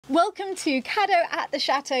Welcome to Cadeaux at the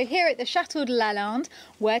Chateau here at the Chateau de Lalande,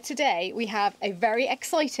 where today we have a very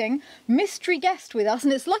exciting mystery guest with us,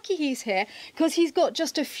 and it's lucky he's here because he's got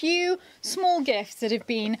just a few small gifts that have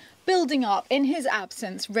been building up in his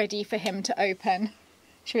absence, ready for him to open.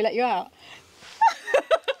 Should we let you out?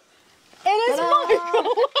 It is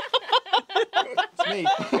Michael! It's me.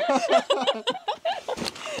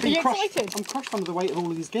 Are you excited? I'm crushed under the weight of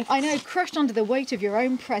all of these gifts. I know, crushed under the weight of your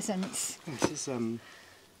own presents. This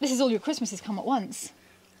This is all your Christmases come at once.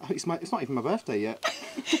 oh, it's not even my birthday yet.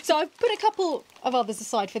 So I've put a couple of others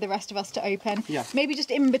aside for the rest of us to open. Yeah. Maybe just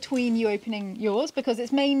in between you opening yours, because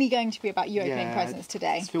it's mainly going to be about you opening presents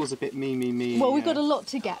today. This feels a bit me. Well, we've got a lot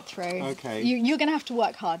to get through. Okay. You're going to have to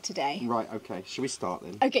work hard today. Right, okay. Shall we start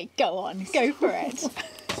then? Okay, go on. Go for it.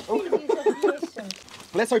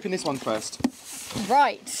 Let's open this one first.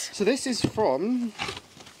 Right. So this is from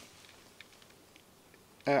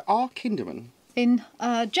our Kinderman In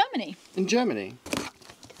Germany. in Germany.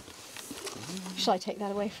 Shall I take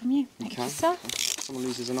that away from you? Thank you, Okay. sir. Someone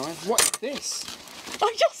loses an eye. What is this?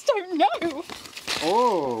 I just don't know.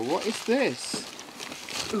 Oh, what is this?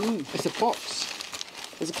 Ooh, it's a box.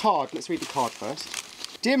 There's a card. Let's read the card first.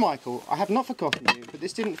 Dear Michael, I have not forgotten you, but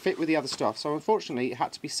this didn't fit with the other stuff, so unfortunately it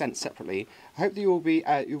had to be sent separately. I hope that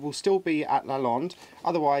you will still be at Lalande.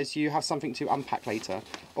 Otherwise, you have something to unpack later.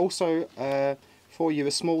 Also, for you,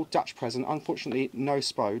 a small Dutch present. Unfortunately, no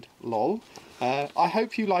spode. Lol. I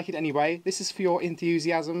hope you like it anyway. This is for your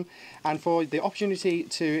enthusiasm and for the opportunity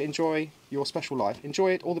to enjoy your special life.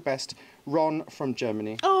 Enjoy it. All the best. Ron from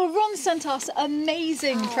Germany. Oh, Ron sent us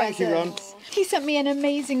amazing presents. Thank you, Ron. He sent me an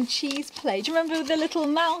amazing cheese plate. Do you remember with the little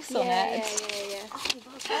mouse on it?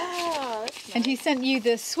 Oh, And he sent you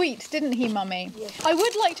the sweet, didn't he, Mummy? Yes. I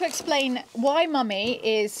would like to explain why Mummy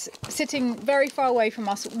is sitting very far away from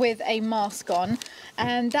us with a mask on,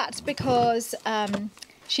 and that's because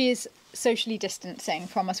she is socially distancing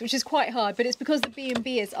from us, which is quite hard, but it's because the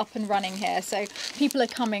B&B is up and running here, so people are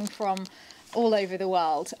coming from all over the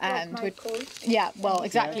world, and yeah, well,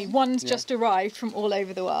 exactly. One's just arrived from all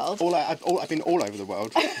over the world. I've been all over the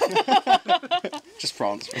world. Just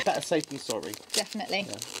France. Better safe than sorry. Definitely.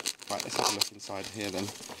 Yeah. Right, let's have a look inside here then.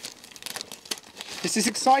 This is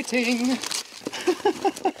exciting! I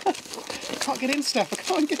can't get in, Steph. I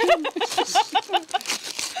can't get in.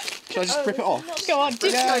 Should I just rip it off? Go on, do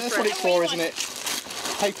Yeah, that's what it's for, isn't it?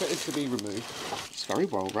 Paper is to be removed. It's very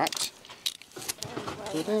well wrapped.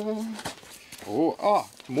 Ta-da. Oh,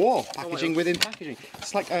 more packaging within packaging.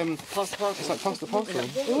 It's like it's like pasta parcel.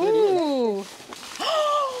 Ooh.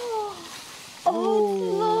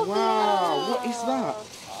 Oh, wow! What is that?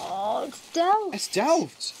 Oh, it's Delft. It's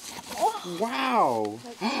Delft. Wow!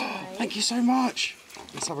 Thank you so much.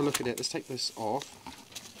 Let's have a look at it. Let's take this off.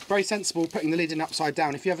 Very sensible, putting the lid in upside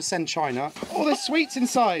down. If you ever send China, oh, there's sweets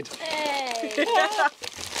inside. Hey.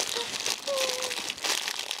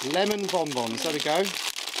 Lemon bonbons. There we go.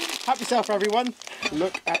 Help yourself, everyone.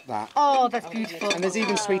 Look at that. Oh, that's beautiful. And there's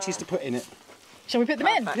even sweeties to put in it. Shall we put them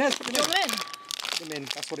in? Yes, put Put them in. them in.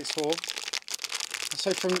 That's what it's for.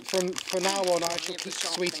 So from now on, I shall keep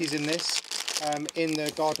sweeties in this, in the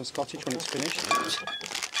gardener's cottage when it's finished.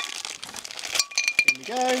 Here we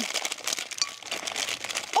go.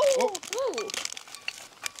 Oh,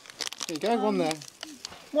 There you go, one there.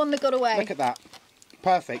 one that got away. Look at that.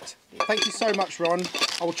 Perfect. Thank you so much, Ron.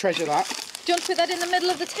 I will treasure that. Do you want to put that in the middle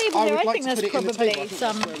of the table I here? would I like think to put there's it in the probably table. I think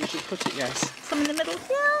some, that's where we should put it, yes. some in the middle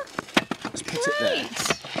here. Let's put it there.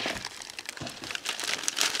 Great.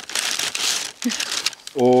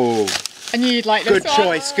 Oh, I knew you'd like this good one.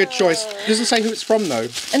 choice, good choice. Doesn't say who it's from though.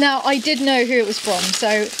 Now, I did know who it was from,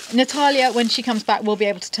 so Natalia, when she comes back, will be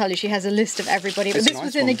able to tell you. She has a list of everybody. But It's a this nice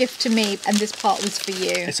was in a one. gift to me, and this part was for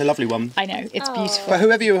you. It's a lovely one. I know, it's beautiful. But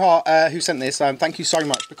whoever you are who sent this, thank you so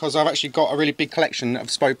much, because I've actually got a really big collection of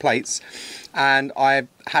spode plates, and I've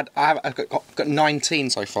got 19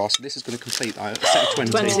 so far. So this is going to complete a set of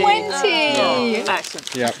 20. 20!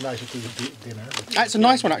 Excellent. Yeah. It's a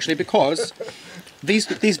nice one actually, because these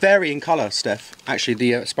vary in colour, Steph. Actually,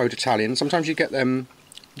 the spode Italian. Sometimes you get them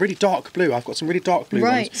really dark blue. I've got some really dark blue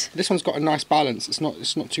ones. This one's got a nice balance. It's not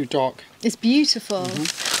too dark. It's beautiful.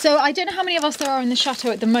 So I don't know how many of us there are in the chateau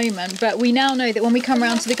at the moment, but we now know that when we come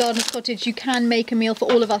round to the gardener's cottage, you can make a meal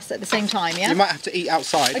for all of us at the same time, yeah? You might have to eat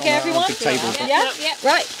outside Okay, on everyone? a big table. Yeah?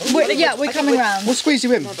 Right. We're coming round. We'll squeeze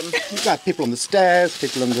you in. We've got people on the stairs,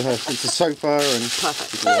 people under the sofa, and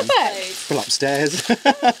Perfect. people upstairs.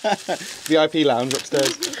 VIP lounge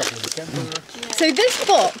upstairs. So this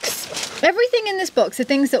box, everything in this box are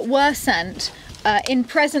things that were sent in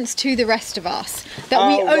presents to the rest of us that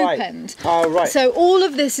we opened. Oh, right. So all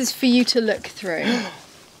of this is for you to look through.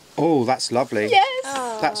 Oh, that's lovely. Yes.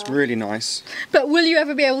 That's really nice. But will you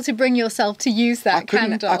ever be able to bring yourself to use that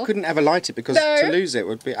candle? I couldn't ever light it because No. to lose it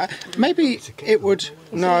would be... maybe it would...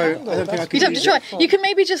 No, I don't think I could You'd have to use try. it. You can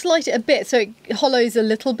maybe just light it a bit so it hollows a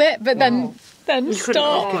little bit, but then stop. You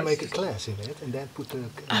can make a glass in it and then put the...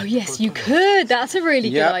 Oh yes, you could. That's a really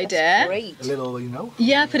Yeah. good idea. Great. A little, you know,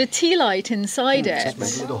 Yeah, put a tea light inside it.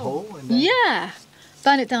 make a little hole and then... Yeah.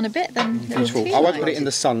 Burn it down a bit, then little Beautiful. tea I won't light. put it in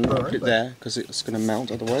the sun, I'll put it there because it's going to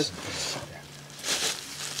melt otherwise.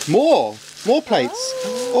 More plates.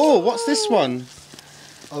 Oh, what's this one?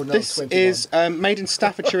 Oh no, This 21. is made in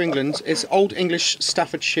Staffordshire, England. It's Old English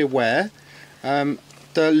Staffordshire ware.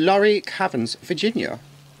 The Lorry Caverns, Virginia.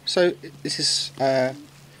 So this is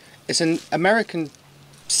it's an American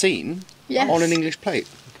scene Yes. on an English plate.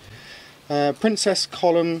 Princess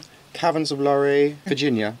Column, Caverns of Lorry,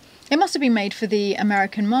 Virginia. It must have been made for the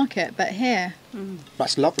American market, but here.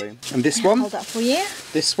 That's lovely. And this one, Hold that for you.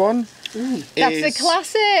 this one That's is... a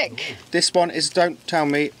classic. This one is, don't tell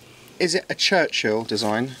me, is it a Churchill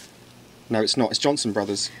design? No, it's not. It's Johnson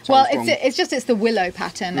Brothers. So Well, I was wrong. it's the willow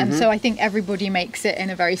pattern, and so I think everybody makes it in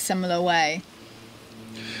a very similar way.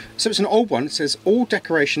 So it's an old one. It says, all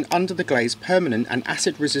decoration under the glaze, permanent and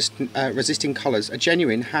acid resisting colours, a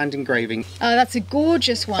genuine hand engraving. Oh, that's a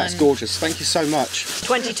gorgeous one. That's gorgeous. Thank you so much.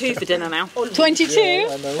 22 for dinner now. 22?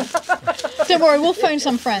 I know. Don't worry, we'll phone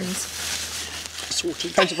some friends.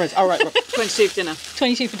 Friends of friends. All right. Look. 22 for dinner.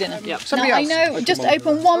 22 for dinner. Yep. Now, Somebody I else know, open just one.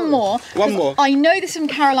 open one more. One 'cause more. I know this from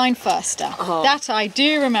Caroline Forster. That I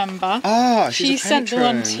do remember. Ah, she's She a sent the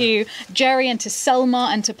one patron. to Jerry and to Selma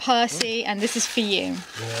and to Percy, and this is for you.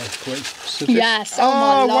 Yeah, it's great. So this- Yes, Selma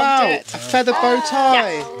Oh, loved wow. it. A feather bow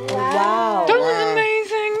tie. Wow. That was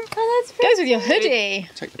amazing. Oh, that's Goes with your hoodie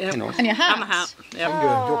Take the Yep. pin off. and your hat. And the hat. Yep.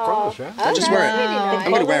 Your colours, huh? I'll just wear it. Really nice.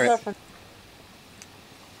 I'm going to wear it.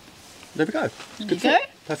 There we go. It's good There you fit.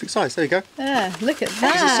 Perfect size. There you go. Look at Does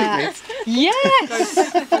that. it suit me?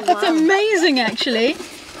 Yes, that's amazing actually.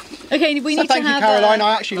 Okay, we So need to thank you, have Caroline.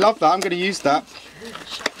 I actually love that. I'm going to use that.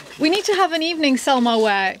 we need to have an evening, Selma,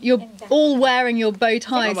 where you're all wearing your bow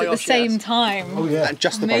ties my at the gosh, same yes. time. Oh yeah. And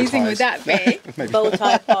just the bow Amazing ties. would that be? Maybe. Bow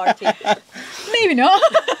tie party. Maybe not.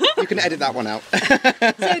 You can edit that one out.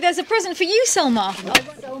 So there's a present for you, Selma.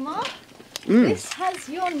 Selma, this has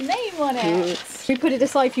your name on it. We put it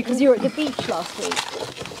aside for you because you were at the beach last week.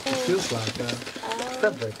 It feels like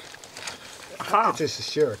fabric. It is a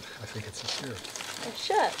shirt. I think it's a shirt. A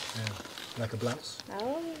shirt. Yeah. Like a blouse.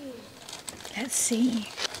 Oh. Let's see.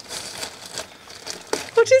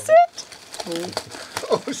 What is it?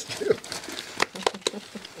 Oh, still.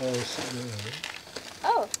 Oh, still.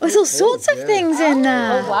 Oh. There's all sorts of yeah. things in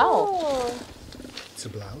there. Wow. It's a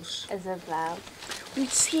blouse. It's a blouse. We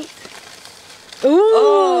see. Ooh.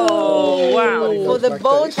 Oh, wow. For the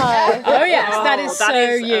bow tie. Oh yes, that is that so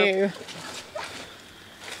is, you.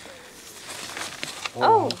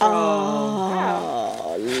 Oh.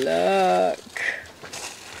 Oh, look.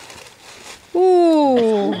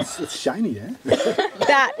 Ooh, It's shiny, eh?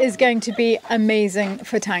 that is going to be amazing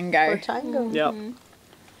for tango. Tango. Yep.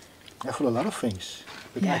 Yeah, for a lot of things.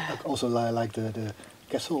 But Yeah. I also like the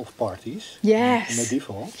castle parties. Yes.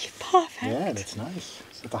 Medieval. Perfect. Yeah, that's nice.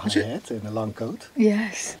 With a high hat and a long coat.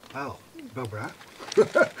 Yes. Wow, Barbara.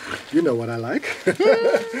 You know what I like.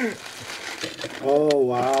 Oh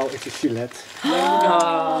wow, it's a Gillette.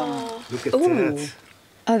 Look at that.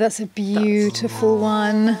 Oh, that's a beautiful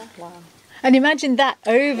one. Wow. And imagine that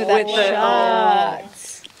over that With the- shirt.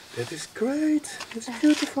 That is great. It's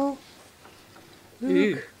beautiful.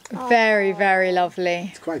 Very, very lovely.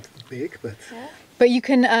 It's quite big, but But you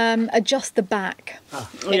can adjust the back.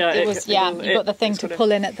 Yeah, It was, yeah, you've got the thing to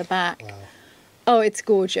pull in at the back. wow. Oh, it's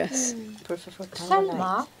gorgeous.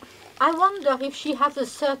 Selma, I wonder if she has a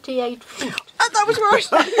 38 foot. That was where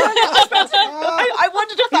I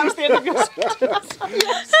wondered if that was the end of your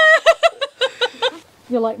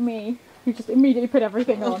You're like me. You just immediately put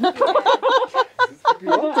everything on.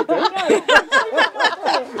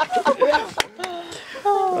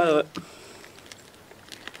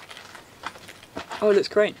 Oh, it looks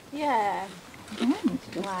great. Yeah. A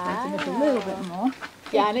little bit more.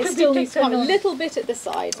 Yeah, and it still needs to come a little bit at the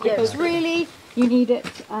side because really you need it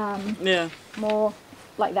Yeah. more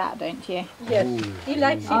like that, don't you? Yes. He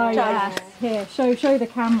likes it Oh tight. yes. Here, show the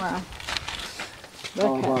camera. Look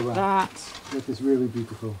Oh, at Barbara. that. That is really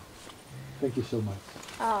beautiful. Thank you so much.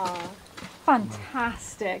 Ah.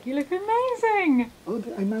 Fantastic. You look amazing. Oh,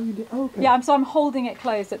 I know you did. Oh, okay. Yeah, so I'm holding it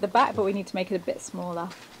closed at the back, but we need to make it a bit smaller.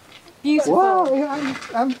 Beautiful. Wow, yeah,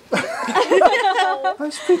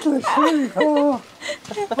 I'm speechless. Really. Oh.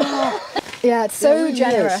 Yeah, it's so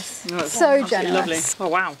generous. No, it's So absolutely lovely. generous. Oh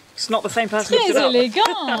wow, it's not the same person who C'est stood up.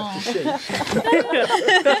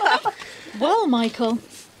 élégant. Well, Michael,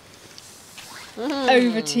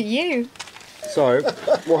 over to you. So,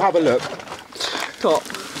 we'll have a look. Top.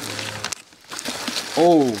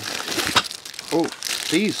 Oh,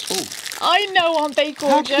 these. Oh, I know, aren't they how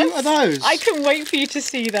gorgeous? cute are those? I couldn't wait for you to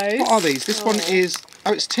see those. What are these? This one is,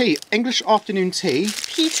 it's tea. English afternoon tea.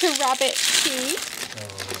 Peter Rabbit tea.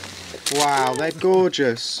 Wow, they're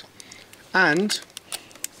gorgeous. And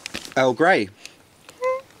Earl Grey.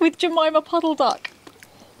 With Jemima Puddle Duck.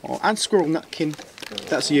 Oh, and Squirrel Nutkin.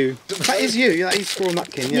 That's you. That is you. That is Squirrel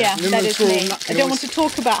Nutkin. Yeah, Remember that when is Squirrel me. Nutkin I don't always- want to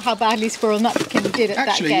talk about how badly Squirrel Nutkin did at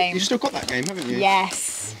Actually, that game. you've still got that game, haven't you?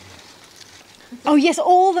 Yes. Oh yes,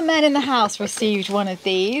 all the men in the house received one of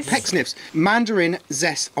these. Pecksniffs, mandarin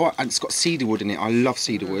zest. Oh, and it's got cedarwood in it. I love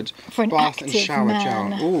cedarwood. For an Bath and active shower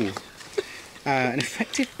man. gel. Ooh. An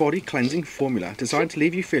effective body cleansing formula designed to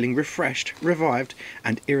leave you feeling refreshed, revived,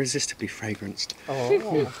 and irresistibly fragranced. Oh.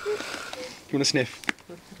 You want to sniff?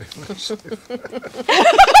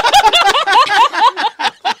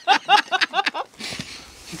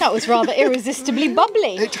 That was rather irresistibly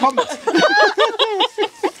bubbly. It comes.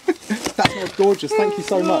 That smells gorgeous. Thank you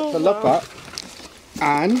so much. I love that.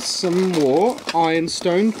 And some more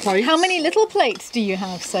ironstone plates. How many little plates do you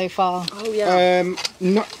have so far? Oh yeah.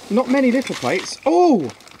 Not many little plates. Oh,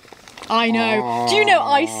 I know. Do you know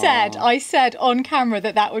I said on camera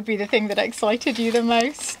that would be the thing that excited you the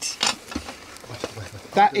most?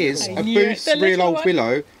 that is a knew it. Booth's The Real little Old one.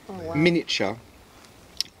 Willow miniature,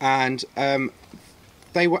 and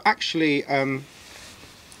they were actually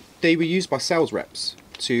they were used by sales reps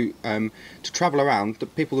to travel around. The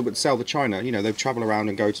people that would sell the china, you know, they'd travel around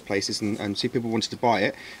and go to places and see people wanted to buy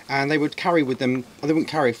it, and they would carry with them. They wouldn't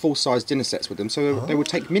carry full-size dinner sets with them, so they would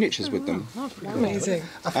take miniatures with them. Amazing.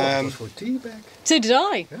 I thought it was for tea bag. So did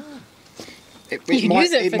I. It You can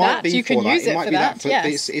use it for might that. be You can use it might for be that, but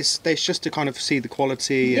yes. it's just to kind of see the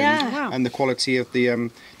quality Yeah. and, Wow. and the quality of the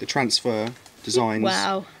transfer designs.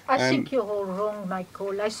 Wow. I think you're all wrong,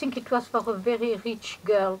 Michael. I think it was for a very rich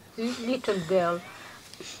girl, little girl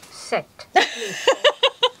set.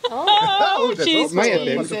 Oh, that's she's also May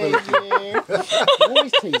a have been. possibility. You're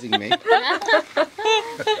always teasing me.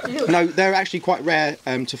 No, they're actually quite rare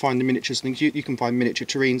to find the miniatures things. You can find miniature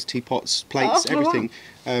tureens, teapots, plates, Oh. everything.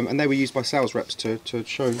 And they were used by sales reps to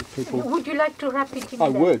show people. Would you like to wrap it in I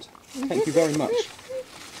there? would. Thank you very much.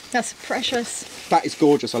 That's precious. That is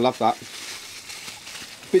gorgeous. I love that.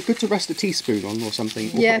 But good to rest a teaspoon on or something.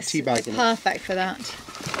 Or put a Yes, tea bag it's in it. perfect for that.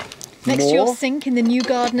 Next to your More? sink in the new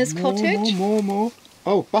gardener's cottage. More.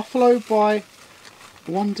 Oh, Buffalo by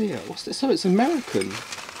One Deer. What's this? So it's American.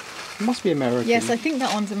 It must be American. Yes, I think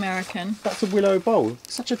that one's American. That's a willow bowl.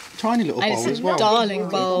 Such a tiny little And bowl it's as a well. darling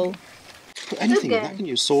bowl. Put anything in Again. that, can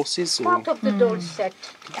you? Sauces or Part of the doll set.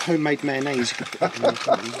 homemade mayonnaise. You could put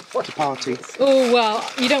in to party. Oh, well,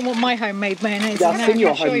 you don't want my homemade mayonnaise. Yeah, I I've know, seen I your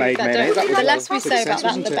can assure you homemade that. mayonnaise. That was The a less we success, say about that,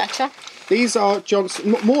 wasn't the it? better. These are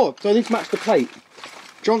Johnson. More. So these match the plate.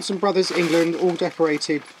 Johnson Brothers England, all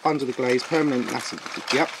decorated under the glaze, permanent massive.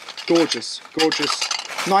 Yep, gorgeous.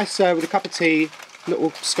 Nice with a cup of tea,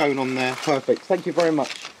 little scone on there. Perfect. Thank you very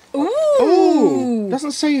much. Ooh.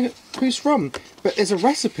 Doesn't say who's from, but there's a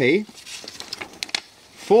recipe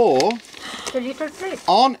for The little plate.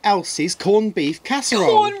 Aunt Elsie's corned beef casserole.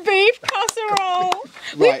 Corned beef casserole.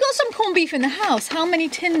 We've Right. got some corned beef in the house. How many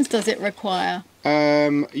tins does it require?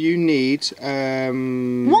 You need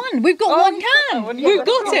One. We've got one can. We've But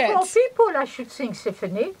got for it. 4 people, I should think,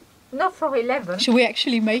 Stephanie. Not for 11. Shall we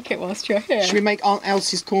actually make it whilst you're here? Should we make Aunt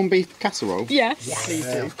Elsie's corned beef casserole? Yes.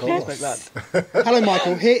 Yeah, of course. Hello,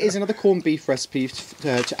 Michael. Here is another corned beef recipe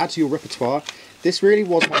to add to your repertoire. This really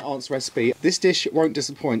was my aunt's recipe. This dish won't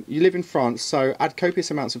disappoint. You live in France, so add copious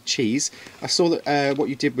amounts of cheese. I saw that what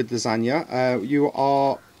you did with lasagna. You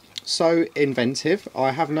are so inventive.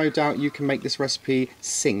 I have no doubt you can make this recipe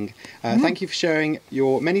sing. Thank you for sharing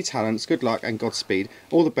your many talents. Good luck and Godspeed.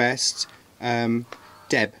 All the best,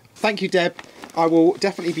 Deb. Thank you, Deb. I will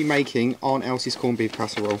definitely be making Aunt Elsie's corned beef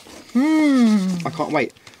casserole. I can't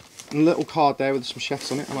wait. And a little card there with some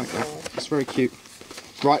chefs on it. I like that. It's very cute.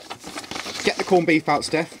 Right, get the corned beef out,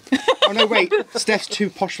 Steph. Oh no, wait. Steph's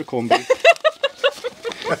too posh for corned beef.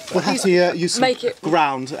 We'll have to use some Make it-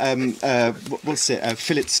 ground, what's it,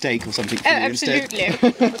 fillet steak or something for Oh, you instead.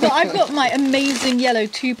 absolutely. Well, I've got my amazing yellow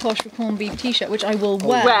Too Posh for Corned Beef t-shirt, which I will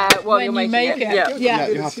wear Wear while when you're you making make it. it. Yeah. Yeah,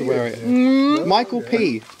 you have to wear it. Michael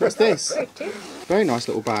P. What's this? Very nice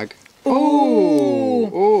little bag.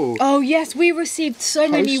 Ooh. Oh yes, we received so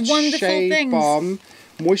many wonderful Post-shave things. balm,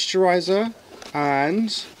 moisturiser,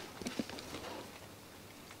 and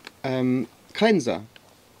cleanser.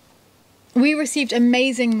 We received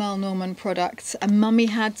amazing Merle Norman products, and Mummy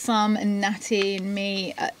had some, and Natty and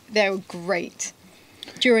me. They were great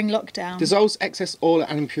during lockdown. Dissolves excess oil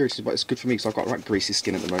and impurities, but it's good for me because I've got like greasy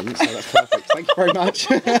skin at the moment, so that's perfect. Thank you very much.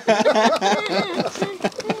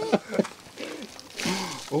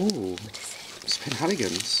 Oh, it's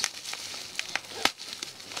Penhaligons.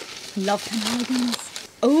 Love Penhaligons.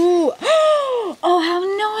 Oh, oh, how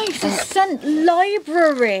nice! A scent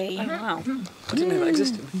library. Oh, wow. I didn't know that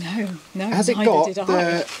existed. No, Has it neither got did I.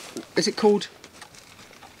 the? Is it called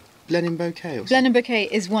Blenheim Bouquet or something? Blenheim Bouquet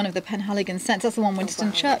is one of the Penhaligon scents. That's the one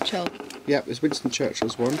Winston Churchill. Yep, it's Winston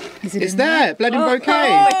Churchill's one. Is it It's in there, Blenheim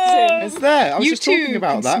Bouquet. Oh. It's there. I was You just talking too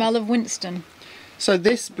about can that. smell of Winston. So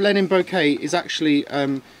this Blenheim Bouquet is actually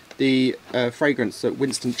the fragrance that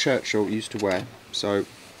Winston Churchill used to wear. So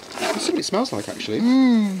that's what it smells like, actually.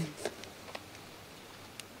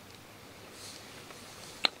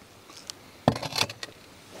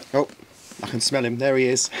 Oh, I can smell him. There he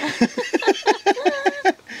is.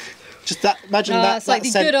 Just that. Imagine that. It's like that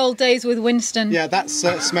the scent. good old days with Winston. Yeah, that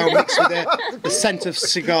smell mixed with the scent of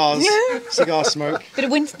cigars, cigar smoke. Bit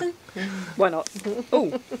of Winston. Why not?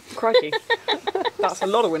 Oh, crikey. That's a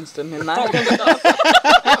lot of Winston in that.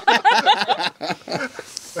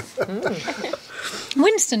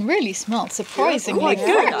 Winston really smelled surprisingly Quite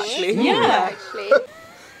good, fresh. actually. Yeah.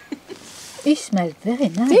 He smells very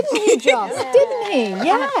nice. Didn't he just? Didn't he?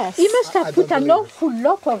 Yes. He must have put don't an awful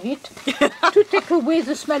lot of it to take away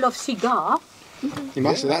the smell of cigar. You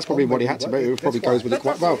must. That's probably what he had to do. It probably goes with it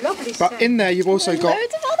quite well. Lovely But scent. in there, you've also got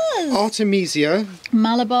Loads of others. Artemisia.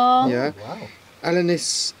 Malabar. Yeah. Wow.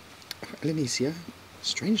 Alanisia.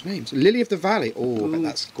 Strange names. Lily of the Valley. Oh, I bet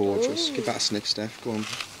that's gorgeous. Give that a sniff, Steph. Go on.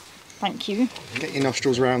 Thank you. Get your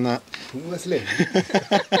nostrils around that. Who was Lily?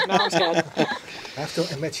 Now I'm scared. I have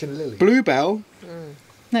to imagine Lily. Bluebell.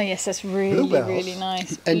 No, yes, that's really, Bluebells. really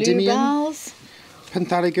nice. Endymion. Bluebells.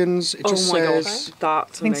 Penthaligons. It Oh just my says god.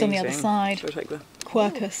 That's Things amazing. on the other side. Should I take the...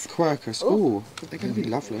 Quercus. Quercus. Oh, they're going to be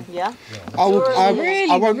lovely. Yeah. I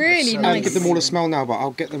won't Really nice. give them all a smell now, but I'll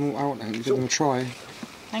get them. I want to give them a try.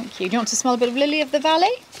 Thank you. Do you want to smell a bit of Lily of the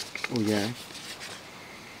Valley? Oh yeah.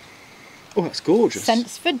 Oh, that's gorgeous.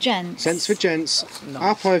 Scents for gents. Scents for gents.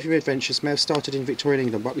 Our perfume adventures may have started in Victorian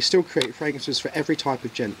England, but we still create fragrances for every type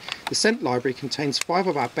of gent. The scent library contains 5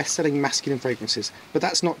 of our best-selling masculine fragrances, but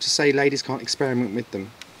that's not to say ladies can't experiment with them.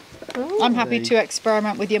 I'm happy to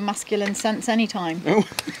experiment with your masculine scents anytime. Oh.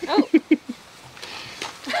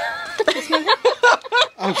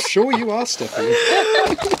 I'm sure you are, Stephanie.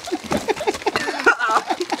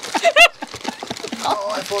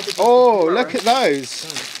 Oh, look at those.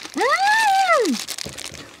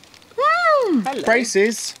 Hello.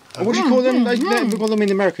 Braces. What do you call them? We call them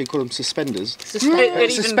in America. You call them suspenders. It even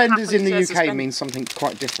Suspenders in the happens to UK suspend- mean something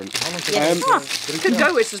quite different. Could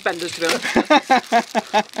go with suspenders, to be honest.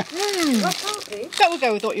 That will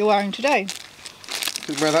go with what you're wearing today.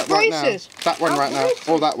 Wear that right now. Braces. That one right now,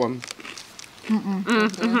 or that one.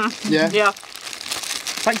 Yeah. Yeah.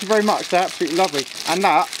 Thank you very much. They're absolutely lovely. And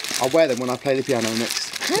that, I'll wear them when I play the piano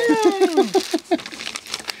next.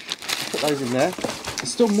 Put those in there.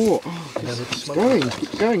 There's still more. Oh, it's going.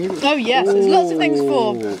 Keep going. Oh yes, there's lots of things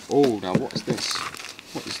for. Oh, now what's this?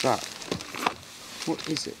 What is that? What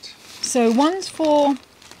is it? So one's for.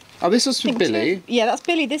 Oh, this is for Billy. Yeah, that's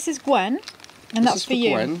Billy. This is Gwen, and This that's is for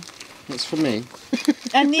you. Gwen. That's for me.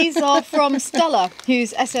 And these are from Stella,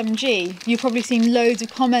 who's SMG. You've probably seen loads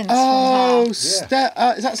of comments Oh, from her.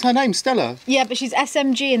 is that her name, Stella? Yeah, but she's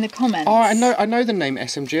SMG in the comments. Oh, I know the name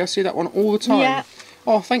SMG. I see that one all the time. Yeah.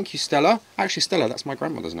 Oh, thank you, Stella. Actually, Stella, that's my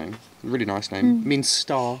grandmother's name. Really nice name. Means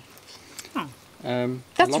star. I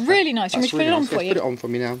That's love really that. nice. You want me That's to put it really on nice. for Yes, you? Put it on for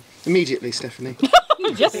me now. Immediately, Stephanie.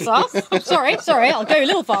 Yes, sir. Sorry, I'll go a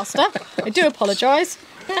little faster. I do apologise.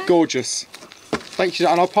 Gorgeous. Thank you.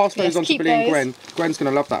 And I'll pass those Yes, on to keep Billy and those. Gwen. Gwen's going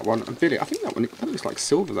to love that one. And Billy, I think that looks like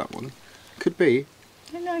silver, that one. Could be.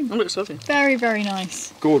 I know. It looks lovely. Very, very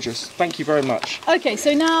nice. Gorgeous. Thank you very much. Okay,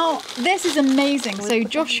 so now this is amazing. So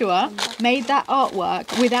Joshua made that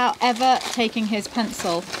artwork without ever taking his pen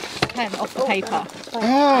off the paper.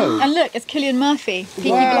 Oh. And look, it's Cillian Murphy, Peaky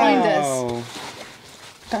Blinders. Wow.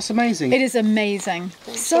 That's amazing. It is amazing.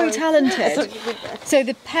 So talented. So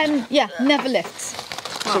the pen, never lifts.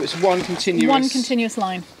 So it's one continuous. One continuous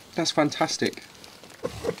line. That's fantastic.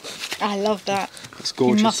 I love that. That's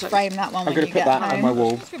gorgeous. You must frame that one I'm when going you to put get that home. on my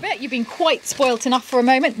wall. I bet you've been quite spoilt enough for a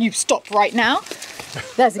moment. You stop right now.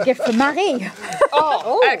 There's a gift for Marie.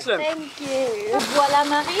 Oh, excellent. Thank you. Voilà,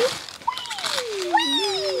 Marie.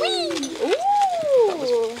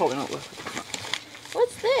 Ooh. Probably not worth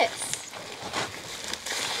What's this?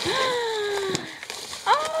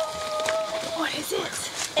 Oh,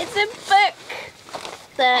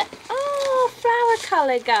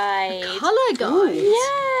 colour guide. Colour guide?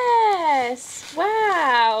 Yes.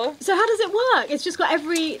 Wow. So how does it work? It's just got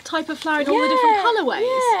every type of flower in all the different colourways?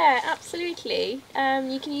 Yeah, absolutely.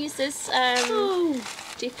 You can use this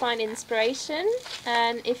to find inspiration,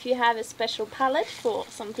 and if you have a special palette for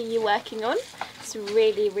something you're working on, it's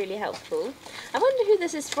really, really helpful. I wonder who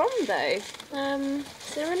this is from though.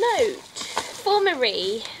 Is there a note? For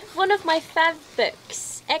Marie, one of my fave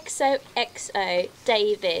books, XOXO,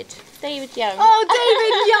 David Young. Oh,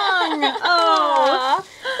 David Young! Oh,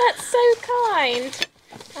 that's so kind.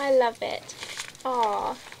 I love it.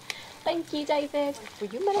 Aw. Thank you, David. For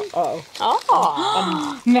you, madam.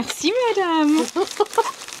 merci, madame.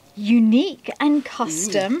 Unique and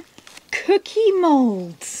custom cookie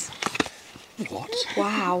moulds. What?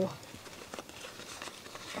 Wow.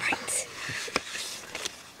 Right.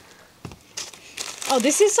 Oh,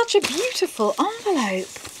 this is such a beautiful envelope.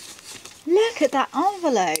 Look at that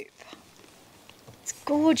envelope. It's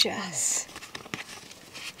gorgeous.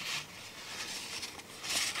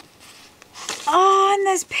 Oh, and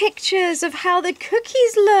there's pictures of how the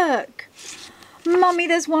cookies look. Mummy,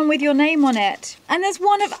 there's one with your name on it. And there's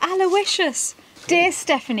one of Aloysius. Dear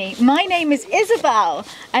Stephanie, my name is Isabel,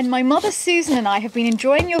 and my mother Susan and I have been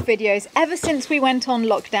enjoying your videos ever since we went on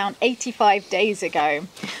lockdown 85 days ago.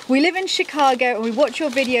 We live in Chicago and we watch your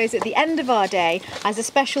videos at the end of our day as a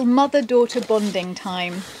special mother-daughter bonding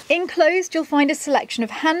time. Enclosed, you'll find a selection of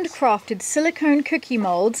handcrafted silicone cookie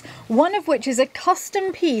molds, one of which is a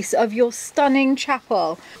custom piece of your stunning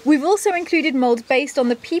chapel. We've also included molds based on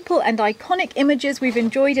the people and iconic images we've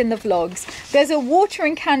enjoyed in the vlogs. There's a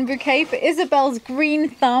watering can bouquet for Isabel's green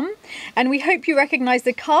thumb, and we hope you recognise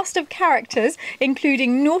the cast of characters,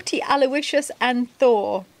 including Naughty Aloysius and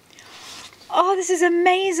Thor. Oh, this is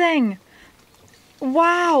amazing!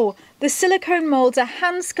 Wow! The silicone moulds are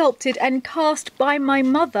hand sculpted and cast by my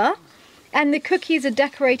mother, and the cookies are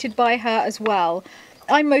decorated by her as well.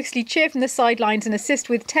 I mostly cheer from the sidelines and assist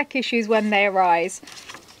with tech issues when they arise.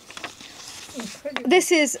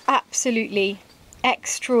 This is absolutely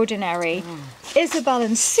extraordinary. Isabel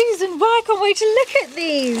and Susan, wow, I can't wait to look at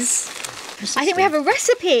these. I think we have a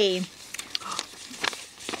recipe.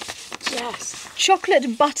 Yes.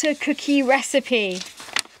 Chocolate butter cookie recipe.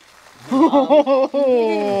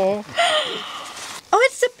 Oh,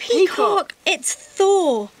 it's a peacock. It's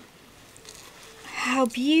Thor. How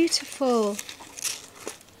beautiful.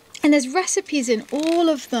 And there's recipes in all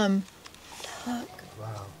of them. Look.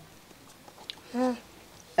 Wow.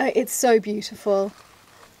 It's so beautiful.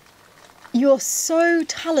 You're so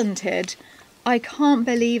talented. I can't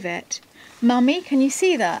believe it. Mummy, can you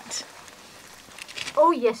see that?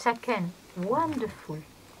 Oh, yes, I can. Wonderful.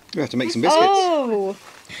 We have to make some biscuits. Oh!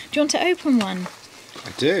 Do you want to open one?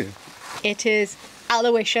 I do. It is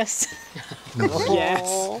Aloysius.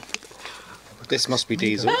 Yes. This must be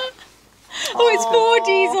Diesel. Oh, it's for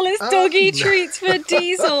Diesel. It's doggy treats for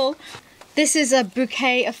Diesel. This is a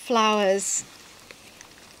bouquet of flowers.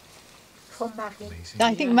 For Marie.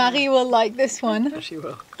 I think Marie will like this one. She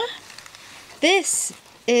will. This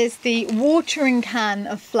is the watering can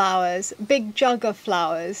of flowers, big jug of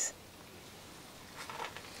flowers.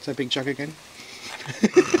 Is that a big jug again?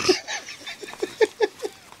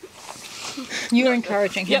 You're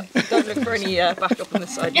encouraging him. Yep, don't look for any backup on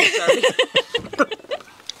this side necessarily.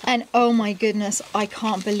 And oh my goodness, I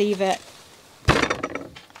can't believe it.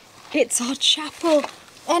 It's our chapel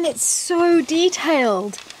and it's so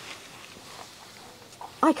detailed.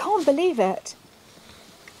 I can't believe it.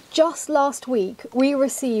 Just last week, we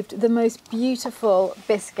received the most beautiful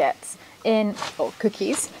biscuits or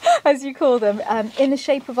cookies, as you call them, in the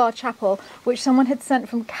shape of our chapel, which someone had sent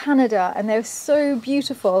from Canada, and they're so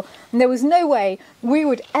beautiful. And there was no way we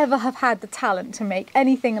would ever have had the talent to make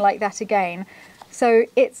anything like that again. So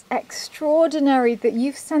it's extraordinary that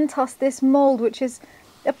you've sent us this mould, which is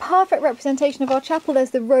a perfect representation of our chapel.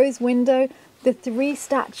 There's the rose window, the 3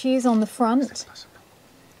 statues on the front.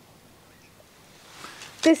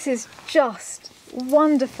 This is just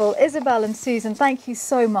wonderful. Isabel and Susan, thank you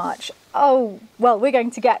so much. Oh, well, we're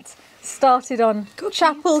going to get started on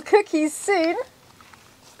chapel cookies soon.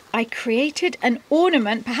 I created an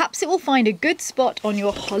ornament. Perhaps it will find a good spot on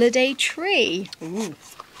your holiday tree. Ooh.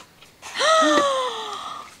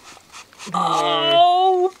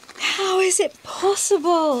 Oh, how is it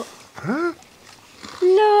possible? Huh?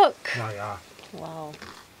 Look. Yeah. Wow.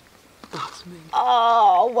 That's me.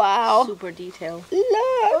 Oh, wow. Super detail. Look.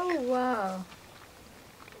 Oh, wow.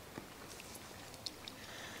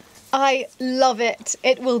 I love it.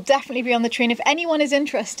 It will definitely be on the tree. And if anyone is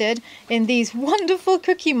interested in these wonderful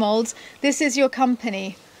cookie molds, this is your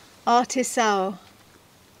company, Artisao.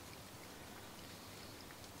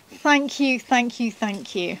 thank you, thank you,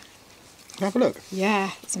 thank you. Can I have a look?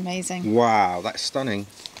 Yeah, it's amazing. Wow, that's stunning.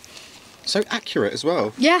 So accurate as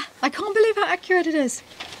well. Yeah, I can't believe how accurate it is.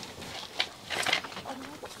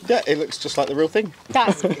 Yeah, it looks just like the real thing.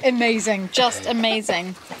 That's amazing, just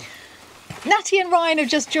amazing. Natty and Ryan have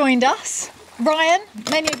just joined us. Ryan,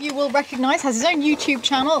 many of you will recognise, has his own YouTube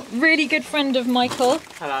channel, really good friend of Michael.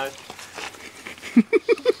 Hello.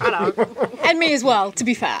 Hello. And me as well, to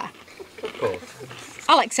be fair. Of course.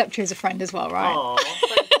 I'll accept you as a friend as well, right? Oh,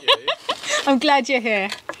 thank you. I'm glad you're here.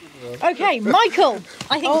 Okay, Michael,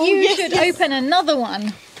 I think you should open another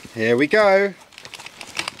one. Here we go.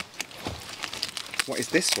 What is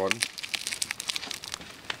this one?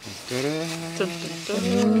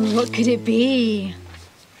 Ooh, what could it be?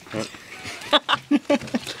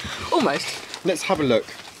 Almost. Let's have a look.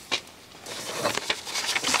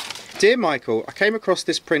 Dear Michael, I came across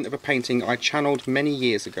this print of a painting I channeled many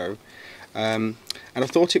years ago, and I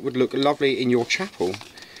thought it would look lovely in your chapel.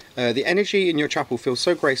 The energy in your chapel feels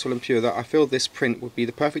so graceful and pure that I feel this print would be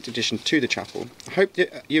the perfect addition to the chapel. I hope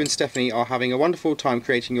that you and Stephanie are having a wonderful time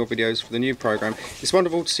creating your videos for the new programme. It's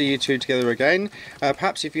wonderful to see you two together again.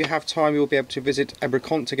 Perhaps if you have time you'll be able to visit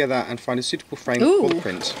Abercrombie together and find a suitable frame for the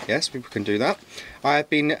print. Yes, we can do that. I have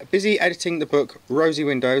been busy editing the book Rosy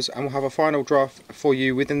Windows and will have a final draft for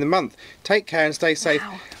you within the month. Take care and stay safe.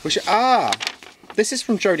 Wow. This is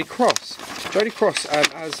from Jodie Cross. Jodie Cross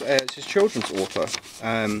she's a children's author,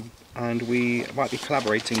 and we might be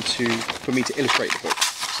collaborating for me to illustrate the book.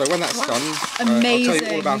 So when that's done, Amazing. I'll tell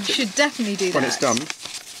you all about You it should definitely do when that. it's done.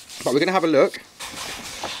 But we're going to have a look.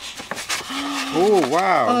 Oh,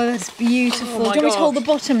 wow. Oh, that's beautiful. Oh my Do you want me to hold the gosh.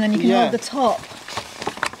 bottom, then you can Yeah. hold the top?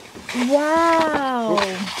 Wow.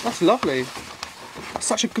 That's lovely.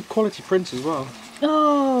 Such a good quality print as well.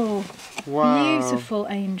 Oh, Wow. beautiful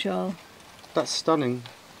angel. That's stunning.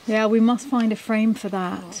 Yeah, we must find a frame for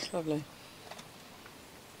that. That's lovely.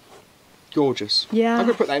 Gorgeous. Yeah. I'm going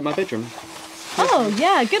to put that in my bedroom. Oh,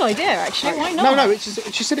 yeah, good idea, actually. Why not? No,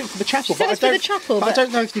 she said it for the chapel. She said but it's I for the don't- chapel, But I but-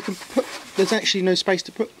 don't know if you can put... There's actually no space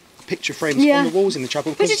to put picture frames Yeah. on the walls in the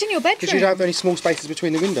chapel. Put it in your Because you bedroom. don't have any small spaces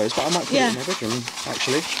between the windows, but I might put Yeah. it in my bedroom,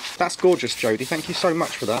 actually. That's gorgeous, Jodie. Thank you so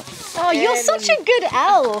much for that. Oh, you're such a good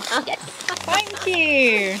elf. Yes. Thank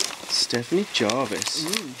you. Stephanie Jarvis.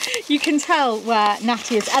 You can tell where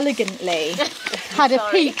Natty has elegantly had a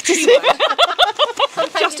Sorry. peek to see.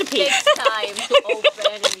 Sometimes it takes time to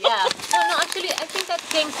open. And yeah. No, actually, I think that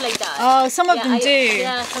things like that. Oh, some of them do.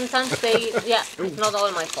 Yeah, sometimes they. Yeah, it's not all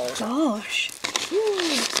my fault. Gosh.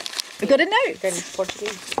 We got a note.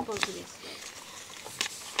 Portuguese.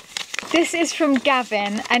 This is from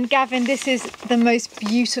Gavin, and Gavin, this is the most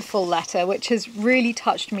beautiful letter, which has really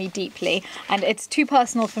touched me deeply, and it's too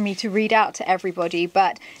personal for me to read out to everybody,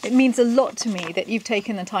 but it means a lot to me that you've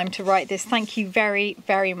taken the time to write this. Thank you very,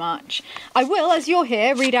 very much. I will, as you're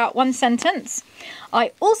here, read out one sentence.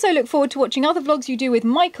 I also look forward to watching other vlogs you do with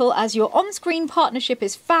Michael, as your on-screen partnership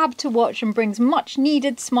is fab to watch and brings much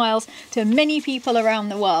needed smiles to many people around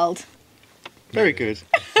the world. Very good.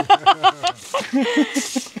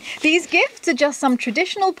 These gifts are just some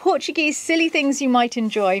traditional Portuguese silly things you might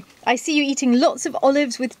enjoy. I see you eating lots of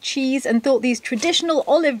olives with cheese and thought these traditional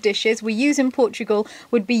olive dishes we use in Portugal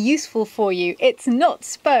would be useful for you. It's not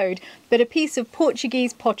spode, but a piece of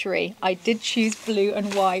Portuguese pottery. I did choose blue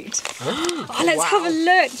and white. Oh, let's have a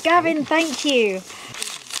look. Gavin, thank you.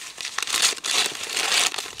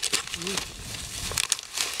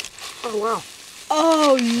 Oh, wow.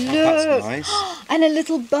 Oh, look. That's nice. And a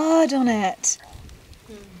little bird on it.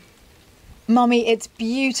 Mummy, it's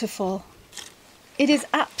beautiful. It is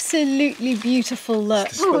absolutely beautiful. Look.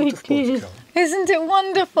 Oh, Spoke it of Portugal. Isn't it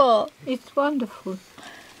wonderful? It's wonderful.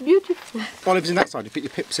 Beautiful. Olives in that side. You put your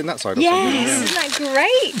pips in that side. Or Yes, isn't that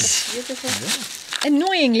great? Beautiful.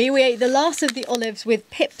 Annoyingly, we ate the last of the olives with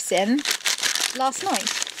pips in last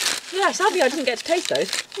night. Yeah, sadly I didn't get to taste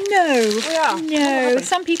those. No, yeah. no.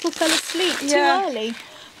 Some people fell asleep Yeah. too early.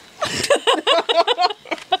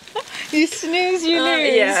 You snooze, you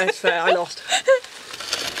lose. Yeah, it's fair. I lost.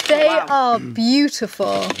 They Wow. are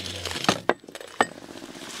beautiful.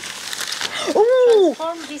 Ooh!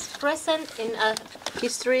 Transform this present in a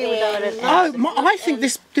History without an I think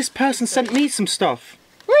this person sent me some stuff.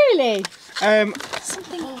 Really?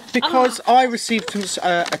 Because I received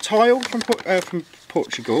a tile from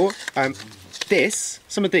Portugal.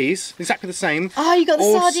 Some of these, exactly the same. Oh, you got the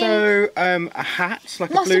sardine. Also, a hat,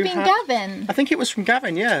 like Must a blue have been hat. Gavin. I think it was from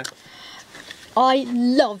Gavin, yeah. I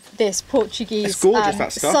love this Portuguese It's gorgeous,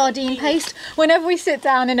 that stuff. sardine paste. Whenever we sit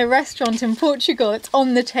down in a restaurant in Portugal, it's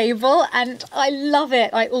on the table and I love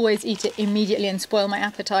it. I always eat it immediately and spoil my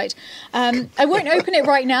appetite. I won't open it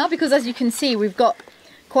right now because, as you can see, we've got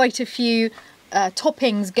quite a few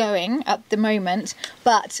toppings going at the moment,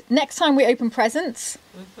 but next time we open presents,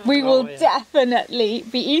 we will definitely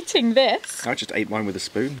be eating this. I just ate mine with a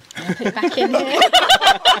spoon. I'll put it back in here.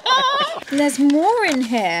 There's more in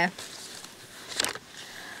here.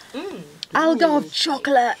 Algarve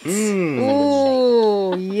chocolate.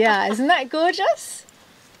 Oh, yeah. Isn't that gorgeous?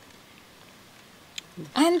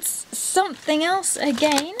 And something else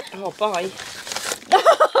again. Oh, bye.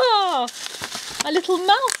 A little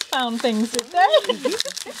mouse found things in there.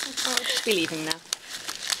 I'll just be leaving now.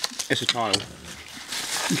 It's a tile.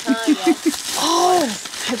 Oh,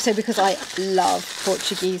 I hope so, because I love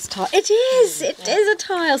Portuguese tile. It is a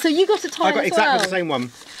tile. So you got a tile I got as exactly well. the same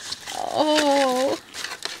one. Oh.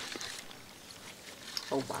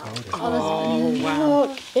 Oh, wow. Oh, wow.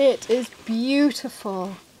 Look, it is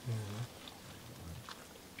beautiful.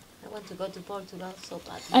 I want to go to Portugal so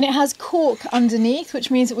bad. And it has cork underneath, which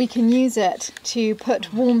means that we can use it to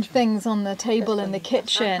put warm things on the table in the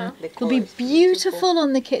kitchen. It'll be beautiful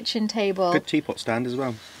on the kitchen table. Good teapot stand as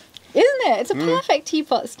well. Isn't it? It's a perfect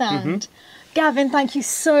teapot stand. Gavin, thank you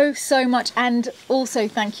so, so much. And also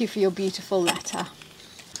thank you for your beautiful letter.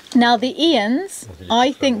 Now the Ians,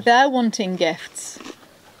 I think they're wanting gifts.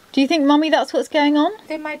 Do you think, Mummy, that's what's going on?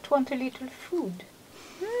 They might want a little food.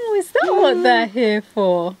 Oh, is that what they're here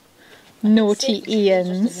for? Naughty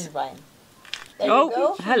Ians.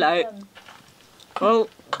 Oh, hello. Well,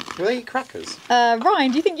 Will they eat crackers?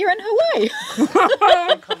 Ryan, do you think you're in Hawaii? I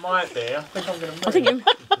think I might be. I think I'm going to move. I think you...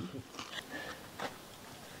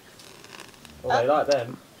 Well, they like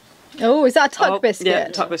them. Oh, is that a tuck biscuit? Yeah,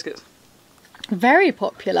 tuck biscuits. Very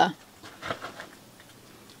popular.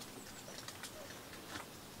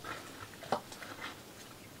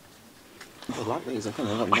 I like these. I think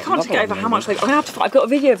they're I can't get over how much they've... I've got a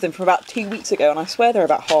video of them from about 2 weeks ago, and I swear they're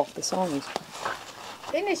about half the size.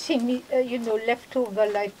 Anything, leftover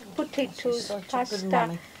like potatoes,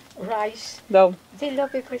 pasta, rice. No, They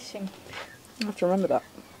love everything. I have to remember that.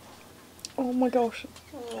 Oh my gosh.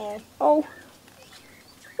 Oh.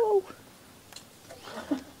 Oh.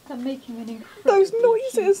 They're making an incredible Those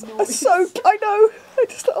noises are so... I know. I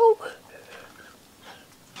just... Oh.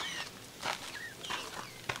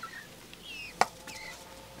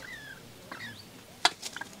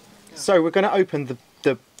 So we're going to open the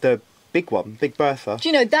big one, Big Bertha. Do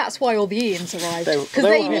you know, that's why all the Ians arrived. They- Because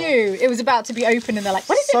they they were- knew it was about to be open and they're like,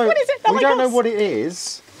 what is it? So What is it? Oh we my don't know gosh. what it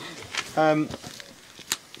is.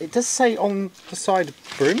 It does say on the side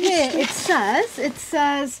brooms. Here, it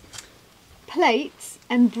says plates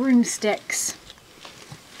and broomsticks.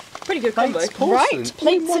 Pretty good combo. Plates, porcelain. Right,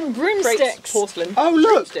 plates and broomsticks. Plates, porcelain. Oh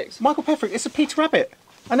look, broomsticks. Michael Petherick. It's a Peter Rabbit.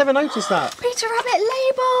 I never noticed that. Peter Rabbit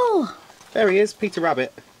label. There he is, Peter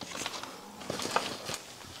Rabbit.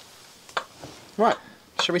 Right,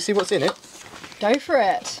 shall we see what's in it? Go for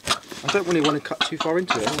it. I don't really want to cut too far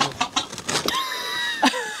into it.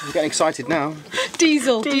 I'm getting excited now.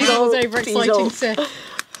 Diesel's overexciting Sif.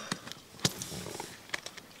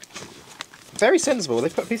 Very sensible.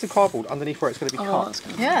 They've put a piece of cardboard underneath where it's going to be cut.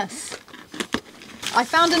 Yes. I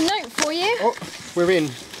found a note for you. Oh, we're in.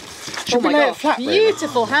 Should my we lay it God. flat then?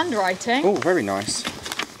 Beautiful handwriting. Oh, very nice.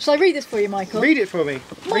 Shall I read this for you, Michael? Read it for me.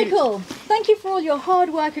 Read it. Michael, thank you for all your hard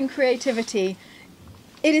work and creativity.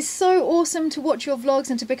 It is so awesome to watch your vlogs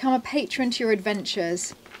and to become a patron to your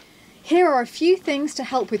adventures. Here are a few things to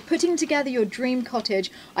help with putting together your dream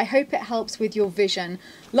cottage. I hope it helps with your vision.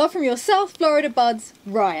 Love from your South Florida buds,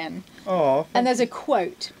 Ryan. Oh, And there's a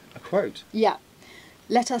quote. a quote. Yeah.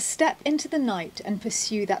 Let us step into the night and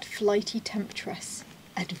pursue that flighty temptress.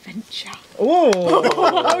 Adventure. Oh,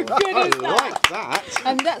 How good I is that? like that.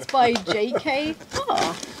 And that's by J.K.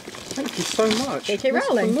 Ah, Thank you so much. J.K. Let's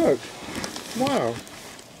have a Rowling. Look. Wow.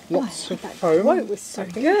 Lots of that foam. quote was so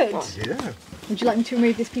good. Yeah. Would you like me to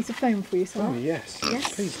remove this piece of foam for you, sir? Oh, yes.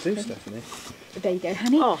 Yes. Please do, Stephanie. There you go,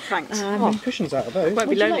 honey. Oh, thanks. Oh, cushions out of those. Won't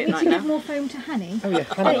be Would you lonely like me at to night give now. more foam to Honey? Oh, yeah.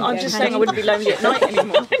 Honey. I'm just saying I wouldn't be lonely at night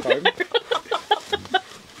anymore. Foam.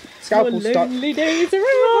 Scalpel stuck. Lonely days are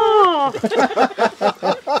over.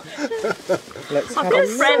 Let's I've have got a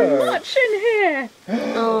friends. look. Much in here.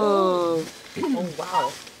 Oh. Oh,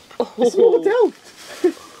 wow. It's more delf.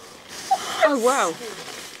 Oh, wow.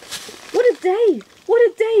 What a day. What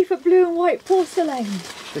a day for blue and white porcelain.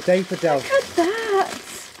 The day for delf. Look at that.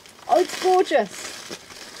 Oh, it's gorgeous.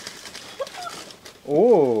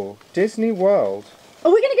 Oh, Disney World.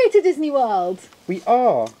 Are we going to go to Disney World? We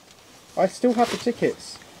are. I still have the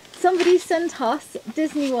tickets. Somebody sent us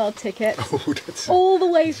Disney World tickets Oh, that's all the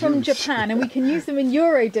way from huge. Japan, and we can use them in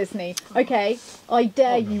Euro Disney. Okay, I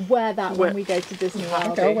dare you wear that when we go to Disney